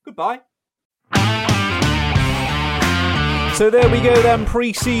 goodbye. So there we go then,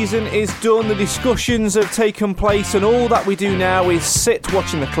 pre-season is done, the discussions have taken place, and all that we do now is sit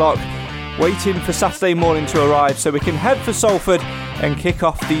watching the clock, waiting for Saturday morning to arrive so we can head for Salford and kick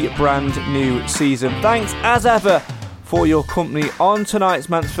off the brand new season. Thanks as ever for your company on tonight's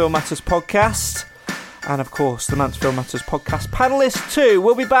Mansfield Matters podcast, and of course the Mansfield Matters podcast panellists too.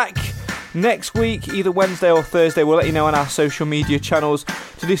 We'll be back next week, either Wednesday or Thursday. We'll let you know on our social media channels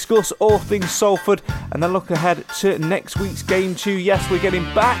to discuss all things Salford and then look ahead to next week's game too. Yes, we're getting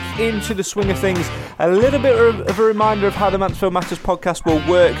back into the swing of things. A little bit of a reminder of how the Mansfield Matters podcast will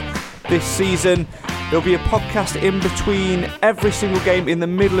work this season. There'll be a podcast in between every single game in the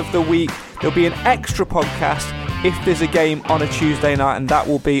middle of the week. There'll be an extra podcast if there's a game on a Tuesday night, and that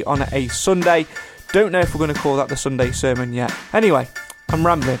will be on a Sunday. Don't know if we're going to call that the Sunday sermon yet. Anyway, I'm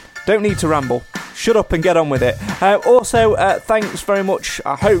rambling. Don't need to ramble. Shut up and get on with it. Also, thanks very much,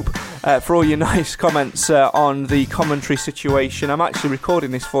 I hope, for all your nice comments on the commentary situation. I'm actually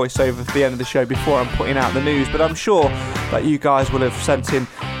recording this voiceover for the end of the show before I'm putting out the news, but I'm sure that you guys will have sent in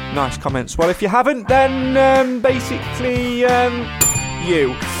nice comments. Well, if you haven't, then basically,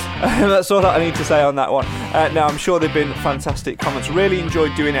 you. That's all that I need to say on that one. No, I'm sure they've been fantastic comments. Really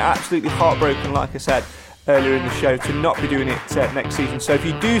enjoyed doing it. Absolutely heartbroken, like I said earlier in the show, to not be doing it next season. So if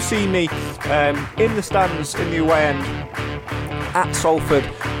you do see me in the stands in the away end at Salford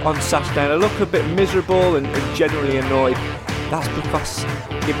on Saturday and I look a bit miserable and generally annoyed, that's because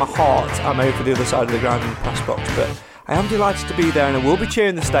in my heart I'm over the other side of the ground in the press box. But I am delighted to be there, and I will be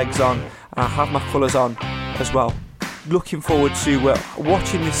cheering the Stags on, and I have my colours on as well. Looking forward to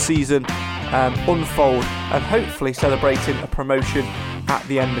watching this season unfold and hopefully celebrating a promotion at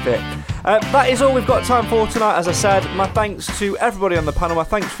the end of it. That is all we've got time for tonight. As I said, my thanks to everybody on the panel. My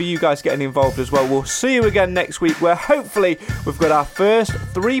thanks for you guys getting involved as well. We'll see you again next week, where hopefully we've got our first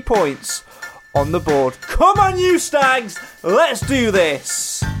 3 points on the board. Come on, you Stags! Let's do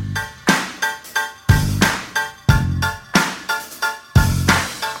this!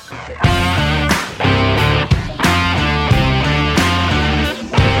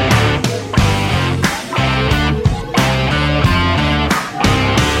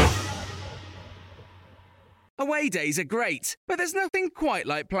 Away days are great, but there's nothing quite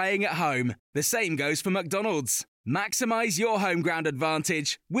like playing at home. The same goes for McDonald's. Maximise your home ground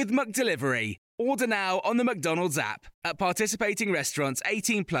advantage with McDelivery. Order now on the McDonald's app. At participating restaurants,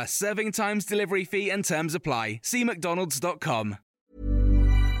 18 plus, serving times, delivery fee and terms apply. See mcdonalds.com.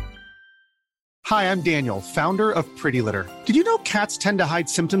 Hi, I'm Daniel, founder of Pretty Litter. Did you know cats tend to hide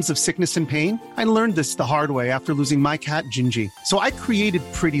symptoms of sickness and pain? I learned this the hard way after losing my cat, Gingy. So I created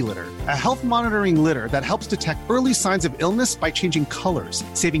Pretty Litter, a health monitoring litter that helps detect early signs of illness by changing colors,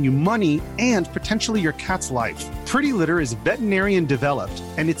 saving you money and potentially your cat's life. Pretty Litter is veterinarian developed,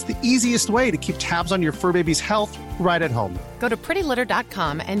 and it's the easiest way to keep tabs on your fur baby's health right at home. Go to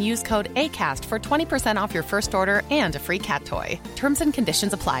prettylitter.com and use code ACAST for 20% off your first order and a free cat toy. Terms and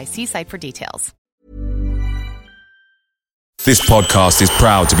conditions apply. See site for details. This podcast is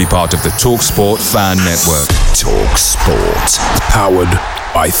proud to be part of the TalkSport Fan Network. TalkSport. Powered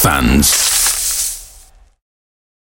by fans.